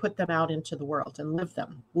values and put them out into the world and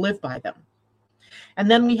live by them.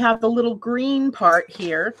 And then we have the little green part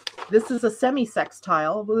here. This is a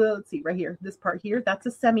semi-sextile. Let's see right here, this part here, that's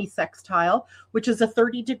a semi-sextile, which is a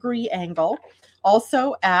 30-degree angle,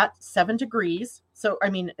 also at 7 degrees. So,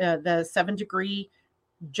 the 7-degree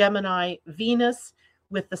Gemini Venus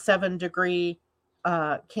with the 7-degree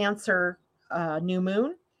Cancer new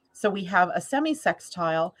moon. So we have a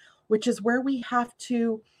semi-sextile, which is where we have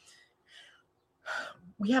to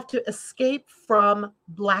escape from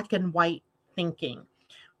black and white thinking.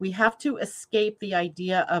 We have to escape the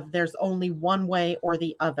idea of there's only one way or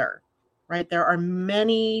the other, right? There are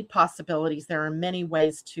many possibilities. There are many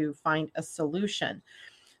ways to find a solution.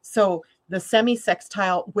 So the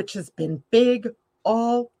semi-sextile, which has been big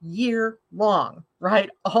all year long, right?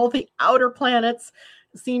 All the outer planets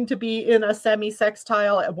seem to be in a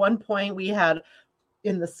semi-sextile. At one point we had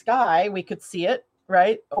in the sky, we could see it,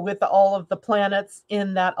 right? With all of the planets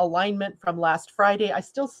in that alignment from last Friday. I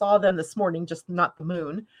still saw them this morning, just not the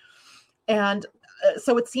moon. And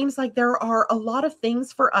so it seems like there are a lot of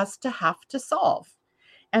things for us to have to solve.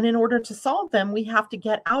 And in order to solve them, we have to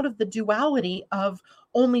get out of the duality of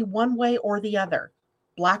only one way or the other,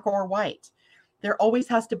 black or white. There always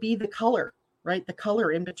has to be the color, right? The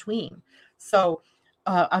color in between. So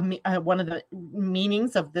one of the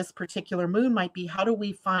meanings of this particular moon might be, how do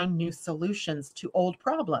we find new solutions to old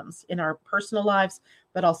problems in our personal lives,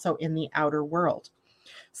 but also in the outer world?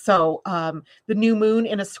 So the new moon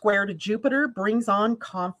in a square to Jupiter brings on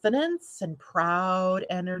confidence and proud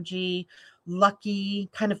energy, lucky,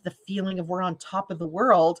 kind of the feeling of we're on top of the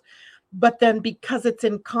world. But then because it's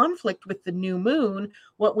in conflict with the new moon,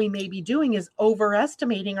 what we may be doing is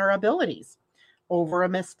overestimating our abilities,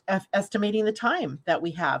 overestimating the time that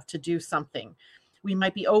we have to do something. We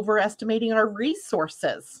might be overestimating our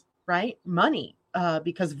resources, right? Money,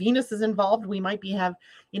 because Venus is involved. We might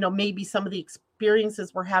maybe some of the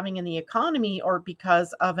experiences we're having in the economy, or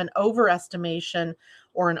because of an overestimation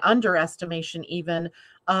or an underestimation even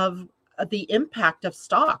of the impact of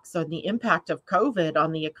stocks or the impact of COVID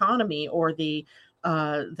on the economy, or the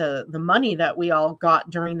money that we all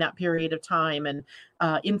got during that period of time, and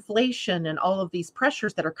inflation and all of these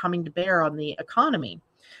pressures that are coming to bear on the economy.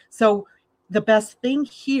 So the best thing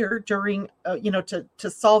here during, to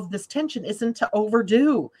solve this tension isn't to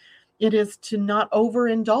overdo. It is to not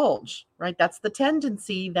overindulge, right? That's the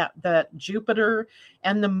tendency that Jupiter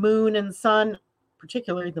and the moon and sun,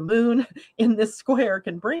 particularly the moon in this square,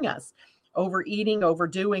 can bring us. Overeating,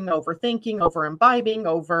 overdoing, overthinking, over-imbibing,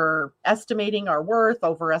 overestimating our worth,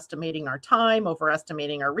 overestimating our time,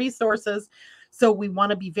 overestimating our resources. So we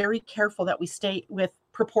want to be very careful that we stay with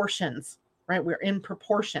proportions, right? We're in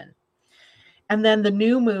proportion. And then the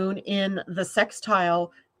new moon in the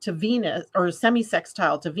sextile to Venus, or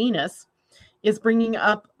semi-sextile to Venus, is bringing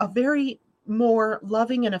up a very more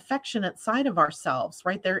loving and affectionate side of ourselves,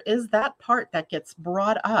 right? There is that part that gets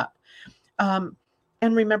brought up.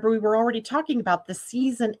 And remember, we were already talking about the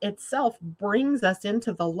season itself brings us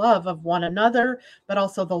into the love of one another, but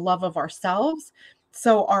also the love of ourselves.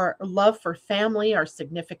 So our love for family, our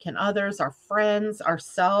significant others, our friends,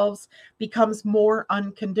 ourselves becomes more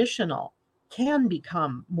unconditional, can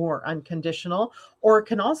become more unconditional, or it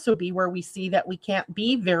can also be where we see that we can't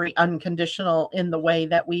be very unconditional in the way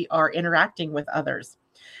that we are interacting with others.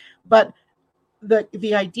 But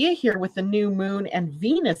the idea here with the new moon and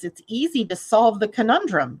Venus, it's easy to solve the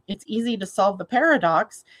conundrum. It's easy to solve the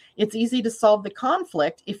paradox. It's easy to solve the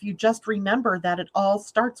conflict if you just remember that it all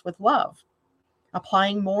starts with love,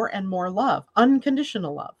 applying more and more love,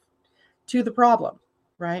 unconditional love to the problem,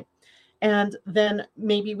 right? And then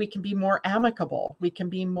maybe we can be more amicable. We can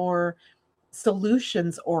be more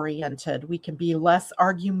solutions oriented. We can be less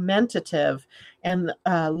argumentative and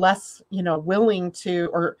less, willing to,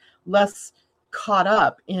 or less caught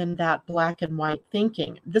up in that black and white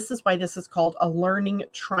thinking. This is why this is called a learning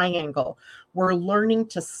triangle. We're learning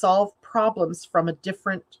to solve problems from a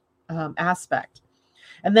different aspect.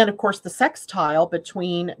 And then, of course, the sextile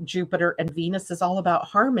between Jupiter and Venus is all about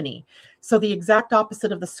harmony. So the exact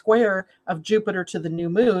opposite of the square of Jupiter to the new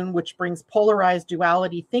moon, which brings polarized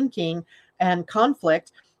duality thinking and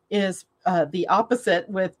conflict, is the opposite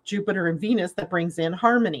with Jupiter and Venus that brings in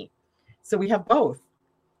harmony. So we have both,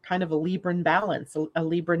 kind of a Libran balance, a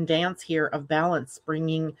Libran dance here of balance,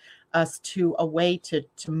 bringing us to a way to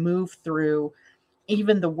move through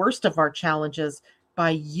even the worst of our challenges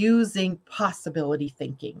by using possibility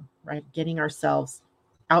thinking, right? Getting ourselves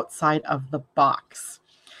outside of the box.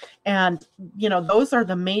 And, those are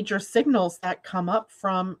the major signals that come up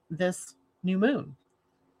from this new moon.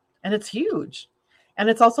 And it's huge. And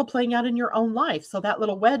it's also playing out in your own life. So that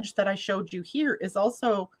little wedge that I showed you here is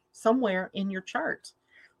also somewhere in your chart,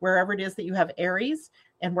 wherever it is that you have Aries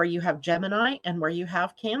and where you have Gemini and where you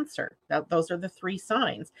have Cancer. Those are the three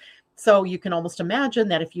signs. So you can almost imagine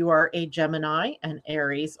that if you are a Gemini, an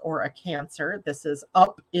Aries, or a Cancer, this is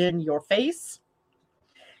up in your face.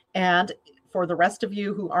 And for the rest of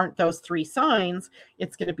you who aren't those three signs,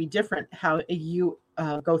 it's going to be different how you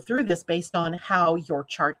go through this based on how your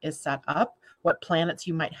chart is set up, what planets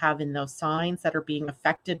you might have in those signs that are being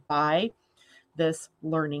affected by this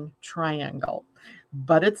learning triangle.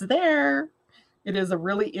 But it's there. It is a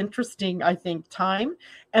really interesting, I think, time.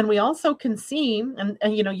 And we also can see, and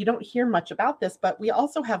you don't hear much about this, but we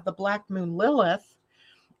also have the Black Moon Lilith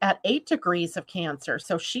at 8 degrees of Cancer.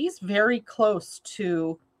 So she's very close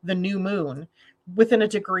to the new moon within a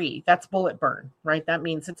degree. That's bullet burn, right? That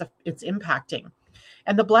means it's impacting.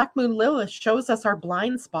 And the Black Moon Lilith shows us our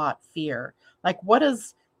blind spot fear. Like, what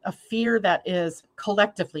is a fear that is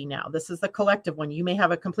collectively now? This is the collective one. You may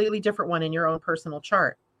have a completely different one in your own personal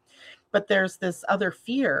chart. But there's this other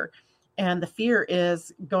fear, and the fear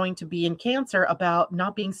is going to be in Cancer about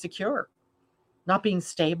not being secure, not being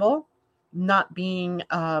stable, not being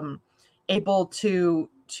able to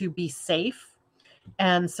be safe.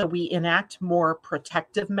 And so we enact more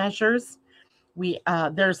protective measures.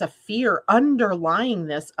 There's a fear underlying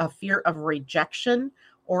this, a fear of rejection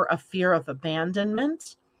or a fear of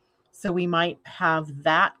abandonment. So we might have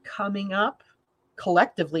that coming up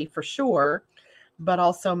collectively for sure, but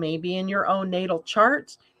also maybe in your own natal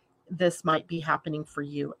chart, this might be happening for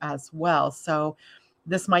you as well. So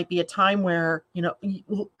this might be a time where,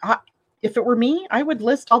 if it were me, I would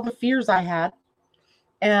list all the fears I had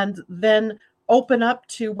and then open up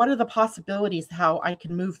to what are the possibilities, how I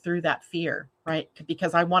can move through that fear, right?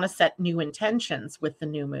 Because I want to set new intentions with the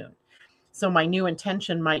new moon. So my new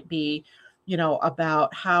intention might be,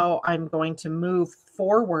 about how I'm going to move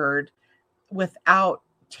forward without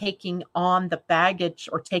taking on the baggage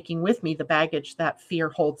or taking with me the baggage that fear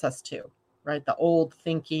holds us to, right? The old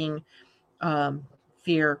thinking,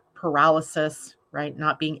 fear paralysis, right?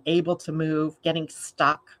 Not being able to move, getting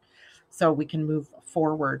stuck. So we can move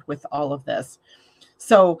forward with all of this.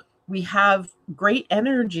 So we have great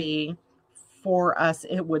energy for us,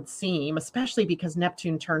 it would seem, especially because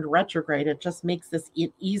Neptune turned retrograde. It just makes this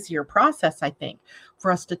an easier process, I think,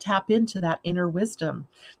 for us to tap into that inner wisdom,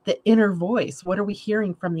 the inner voice. What are we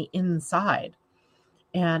hearing from the inside?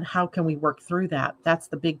 And how can we work through that? That's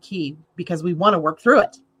the big key, because we want to work through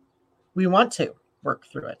it. We want to work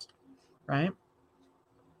through it, right?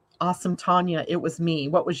 Awesome, Tanya. It was me.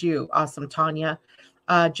 What was you? Awesome, Tanya.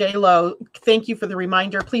 J-Lo, thank you for the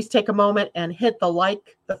reminder. Please take a moment and hit the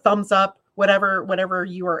like, the thumbs up, whatever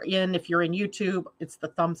you are in. If you're in YouTube, it's the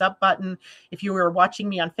thumbs up button. If you are watching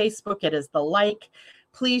me on Facebook, it is the like.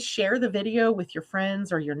 Please share the video with your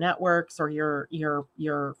friends or your networks or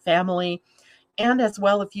your family. And as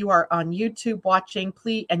well, if you are on YouTube watching,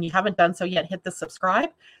 please, and you haven't done so yet, hit the subscribe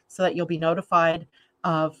so that you'll be notified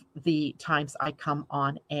of the times I come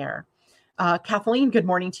on air. Kathleen, good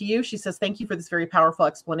morning to you. She says, thank you for this very powerful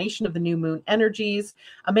explanation of the new moon energies.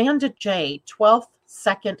 Amanda J, 12th,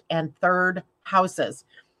 2nd, and 3rd houses.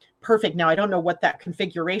 Perfect. Now, I don't know what that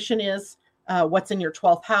configuration is. What's in your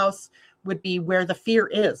 12th house would be where the fear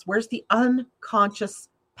is. Where's the unconscious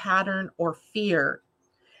pattern or fear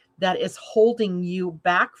that is holding you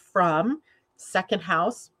back from 2nd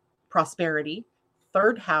house, prosperity,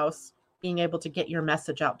 3rd house, being able to get your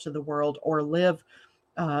message out to the world or live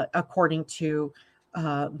according to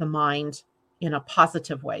the mind in a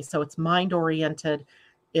positive way. So it's mind oriented,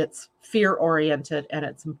 it's fear oriented, and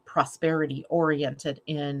it's prosperity oriented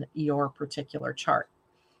in your particular chart.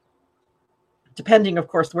 Depending, of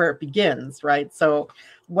course, where it begins, right? So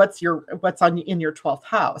what's in your 12th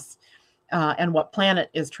house and what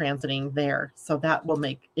planet is transiting there. So that will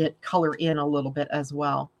make it color in a little bit as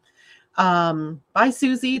well. Bye,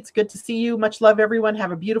 Susie. It's good to see you. Much love, everyone.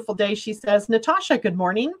 Have a beautiful day, she says. Natasha, good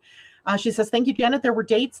morning. She says, thank you, Janet. There were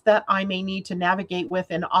dates that I may need to navigate with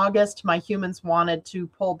in August. My humans wanted to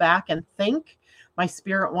pull back and think. My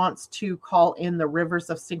spirit wants to call in the rivers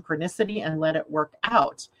of synchronicity and let it work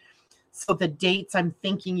out. So the dates I'm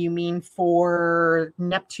thinking you mean for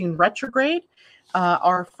Neptune retrograde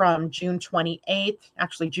are from June 28th,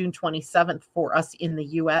 actually June 27th for us in the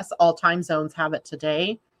US. All time zones have it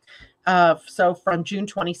today. So from June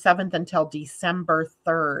 27th until December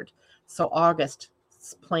 3rd. So August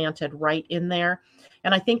is planted right in there.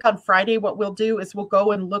 And I think on Friday, what we'll do is we'll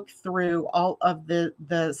go and look through all of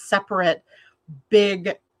the separate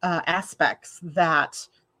big aspects that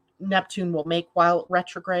Neptune will make while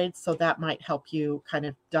retrograde. So that might help you kind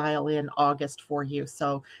of dial in August for you.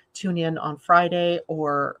 So tune in on Friday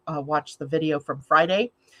or watch the video from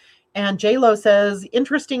Friday. And JLo says,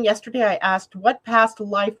 interesting. Yesterday I asked, what past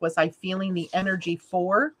life was I feeling the energy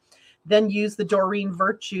for? Then used the Doreen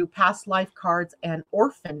Virtue past life cards and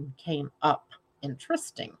orphan came up.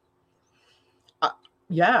 Interesting.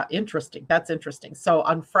 Yeah, interesting. That's interesting. So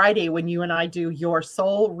on Friday, when you and I do your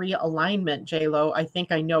soul realignment, JLo, I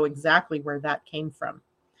think I know exactly where that came from.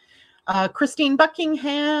 Christine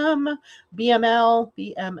Buckingham,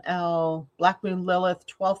 BML, Black Moon Lilith,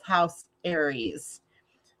 12th house, Aries.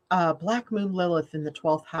 Black Moon Lilith in the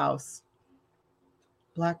 12th house.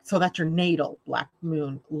 So that's your natal Black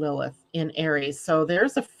Moon Lilith in Aries. So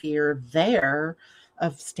there's a fear there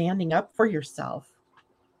of standing up for yourself,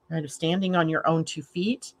 right? Of standing on your own 2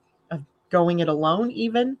 feet, of going it alone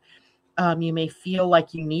even. You may feel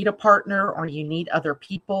like you need a partner or you need other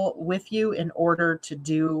people with you in order to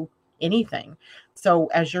do anything. So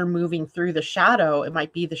as you're moving through the shadow, it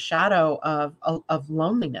might be the shadow of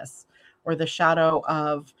loneliness or the shadow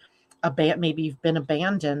of maybe you've been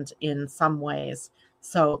abandoned in some ways.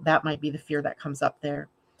 So that might be the fear that comes up there.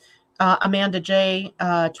 Amanda J,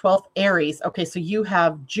 12th Aries. Okay, so you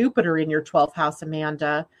have Jupiter in your 12th house,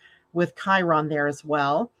 Amanda, with Chiron there as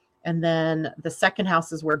well. And then the second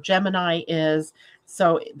house is where Gemini is.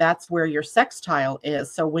 So that's where your sextile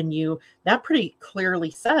is. So that pretty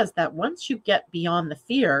clearly says that once you get beyond the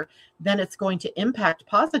fear, then it's going to impact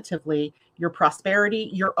positively your prosperity.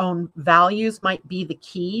 Your own values might be the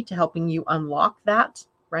key to helping you unlock that,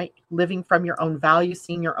 right? Living from your own values,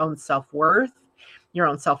 seeing your own self-worth, your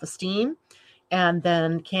own self-esteem. And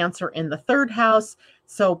then Cancer in the 3rd house.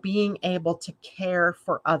 So being able to care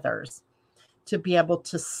for others, to be able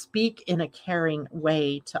to speak in a caring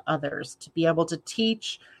way to others, to be able to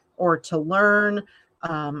teach or to learn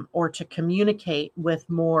or to communicate with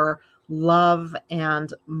more love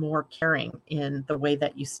and more caring in the way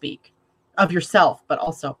that you speak of yourself, but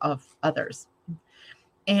also of others.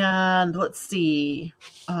 And let's see,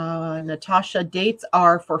 Natasha, dates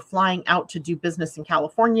are for flying out to do business in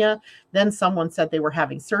California. Then someone said they were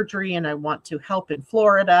having surgery and I want to help in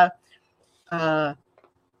Florida. Yeah,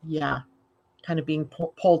 kind of being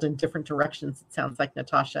pulled in different directions, it sounds like,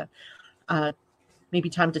 Natasha. Maybe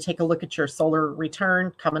time to take a look at your solar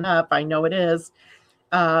return coming up. I know it is.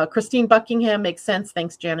 Christine Buckingham, makes sense.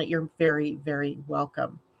 Thanks, Janet. You're very, very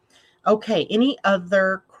welcome. Okay, any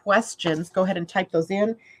other questions? Go ahead and type those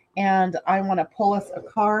in. And I want to pull us a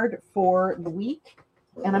card for the week.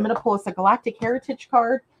 And I'm going to pull us a Galactic Heritage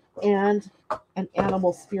card and an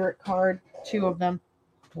Animal Spirit card, 2 of them.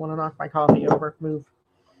 I want to knock my coffee over. Move.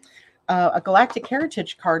 A Galactic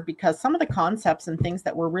Heritage card, because some of the concepts and things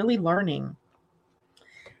that we're really learning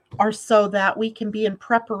are so that we can be in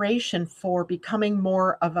preparation for becoming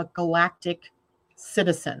more of a galactic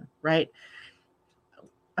citizen, right?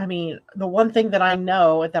 I mean, the one thing that I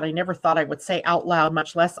know that I never thought I would say out loud,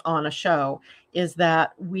 much less on a show, is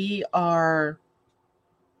that we are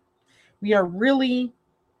really,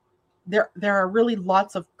 there are really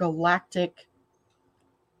lots of galactic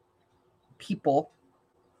people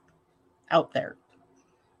out there.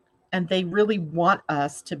 And they really want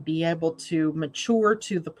us to be able to mature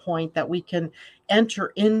to the point that we can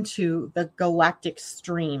enter into the galactic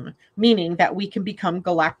stream, meaning that we can become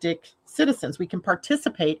galactic citizens. We can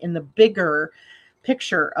participate in the bigger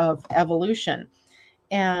picture of evolution.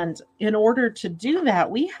 And in order to do that,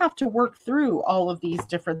 we have to work through all of these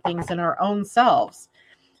different things in our own selves.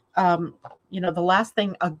 The last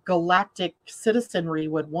thing a galactic citizenry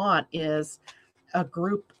would want is a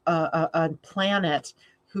group, a planet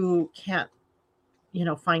who can't,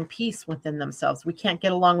 find peace within themselves. We can't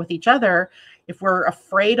get along with each other if we're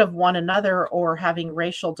afraid of one another or having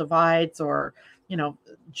racial divides or,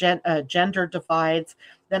 gender divides.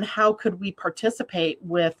 Then how could we participate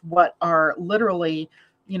with what are literally,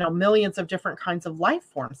 millions of different kinds of life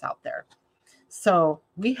forms out there? So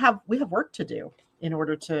we have work to do in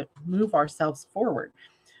order to move ourselves forward.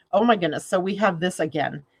 Oh my goodness. So we have this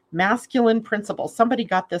again. Masculine principle. Somebody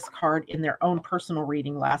got this card in their own personal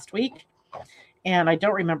reading last week, and I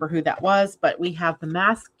don't remember who that was, but we have the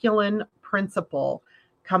masculine principle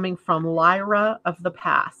coming from Lyra of the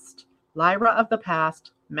past. Lyra of the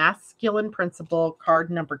past, masculine principle, card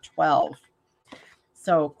number 12.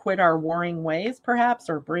 So quit our warring ways, perhaps,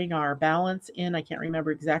 or bring our balance in. I can't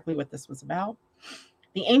remember exactly what this was about.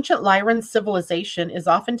 The ancient Lyran civilization is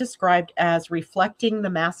often described as reflecting the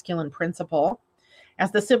masculine principle.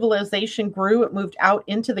 As the civilization grew, it moved out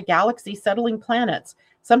into the galaxy, settling planets,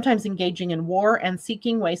 sometimes engaging in war and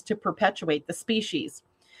seeking ways to perpetuate the species.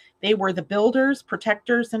 They were the builders,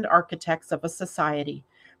 protectors, and architects of a society.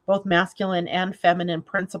 Both masculine and feminine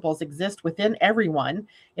principles exist within everyone.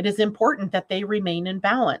 It is important that they remain in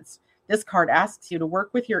balance. This card asks you to work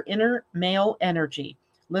with your inner male energy.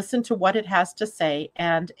 Listen to what it has to say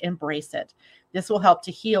and embrace it. This will help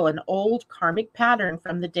to heal an old karmic pattern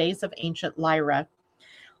from the days of ancient Lyra.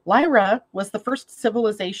 Lyra was the first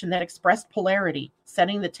civilization that expressed polarity,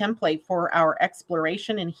 setting the template for our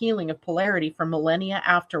exploration and healing of polarity for millennia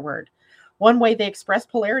afterward. One way they expressed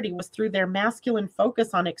polarity was through their masculine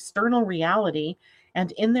focus on external reality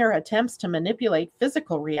and in their attempts to manipulate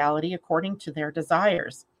physical reality according to their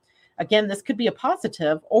desires. Again, this could be a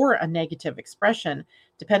positive or a negative expression,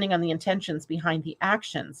 depending on the intentions behind the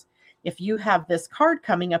actions. If you have this card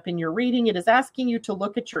coming up in your reading, it is asking you to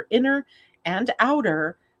look at your inner and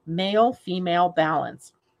outer male-female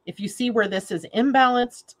balance. If you see where this is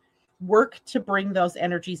imbalanced, work to bring those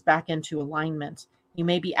energies back into alignment. You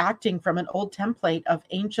may be acting from an old template of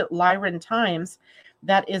ancient Lyran times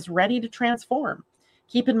that is ready to transform.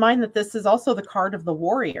 Keep in mind that this is also the card of the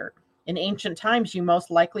warrior. In ancient times, you most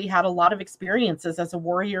likely had a lot of experiences as a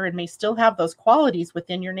warrior and may still have those qualities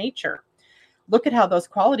within your nature. Look at how those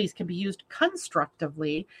qualities can be used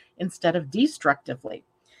constructively instead of destructively.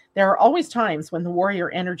 There are always times when the warrior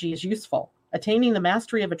energy is useful. Attaining the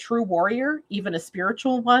mastery of a true warrior, even a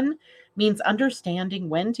spiritual one, means understanding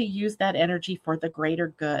when to use that energy for the greater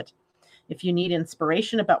good. If you need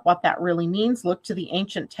inspiration about what that really means, look to the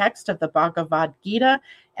ancient text of the Bhagavad Gita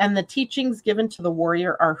and the teachings given to the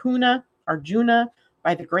warrior Arjuna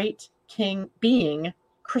by the great king being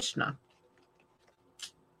Krishna.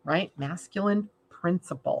 Right? Masculine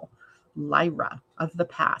principle, Lyra of the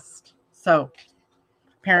past. So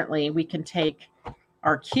apparently we can take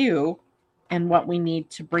our cue and what we need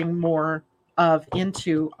to bring more of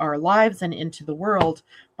into our lives and into the world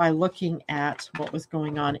by looking at what was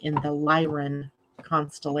going on in the Lyran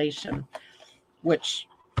constellation, which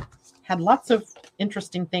had lots of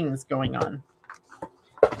interesting things going on.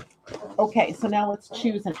 Okay, so now let's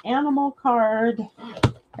choose an animal card.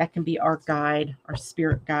 That can be our guide, our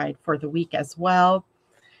spirit guide for the week as well.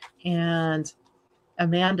 And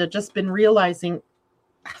Amanda, just been realizing,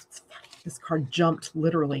 this card jumped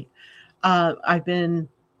literally.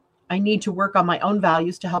 I need to work on my own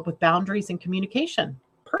values to help with boundaries and communication.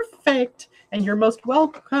 Perfect. And you're most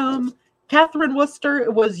welcome. Catherine Worcester,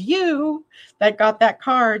 it was you that got that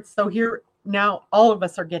card. So here now all of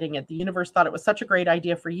us are getting it. The universe thought it was such a great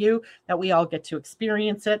idea for you that we all get to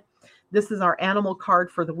experience it. This is our animal card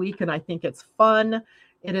for the week, and I think it's fun.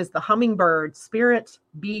 It is the hummingbird spirit.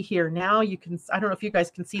 Be here now. You can, I don't know if you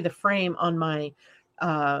guys can see the frame on my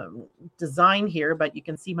design here, but you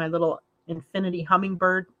can see my little infinity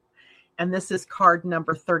hummingbird. And this is card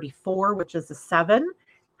number 34, which is a 7.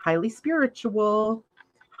 Highly spiritual.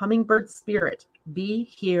 Hummingbird spirit. Be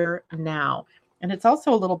here now. And it's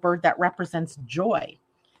also a little bird that represents joy.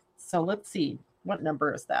 So let's see. What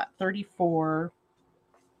number is that? 34.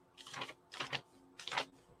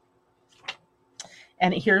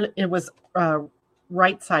 And here it was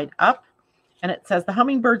right side up. And it says, the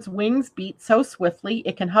hummingbird's wings beat so swiftly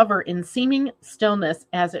it can hover in seeming stillness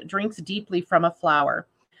as it drinks deeply from a flower.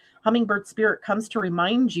 Hummingbird spirit comes to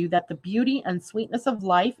remind you that the beauty and sweetness of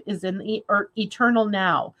life is in the eternal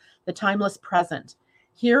now, the timeless present.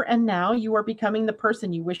 Here and now, you are becoming the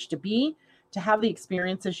person you wish to be, to have the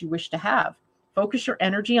experiences you wish to have. Focus your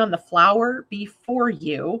energy on the flower before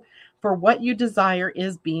you, for what you desire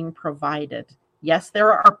is being provided. Yes,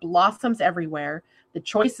 there are blossoms everywhere. The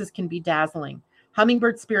choices can be dazzling.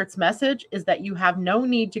 Hummingbird Spirit's message is that you have no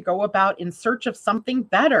need to go about in search of something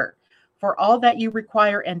better, for all that you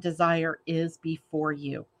require and desire is before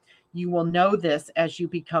you. You will know this as you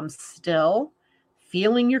become still,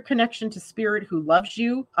 feeling your connection to Spirit who loves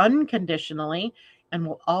you unconditionally and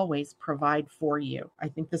will always provide for you. I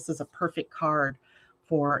think this is a perfect card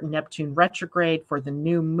for Neptune retrograde, for the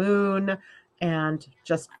new moon, and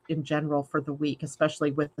just in general for the week,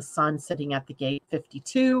 especially with the sun sitting at the gate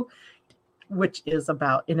 52, which is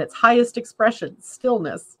about, in its highest expression,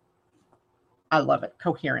 stillness. I love it.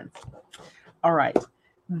 Coherence. All right.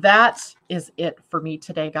 That is it for me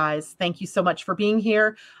today, guys. Thank you so much for being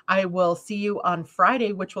here. I will see you on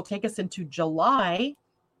Friday, which will take us into July,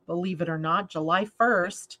 believe it or not, July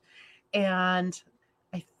 1st. And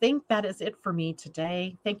I think that is it for me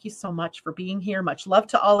today. Thank you so much for being here. Much love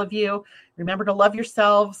to all of you. Remember to love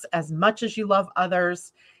yourselves as much as you love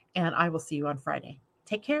others. And I will see you on Friday.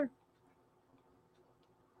 Take care.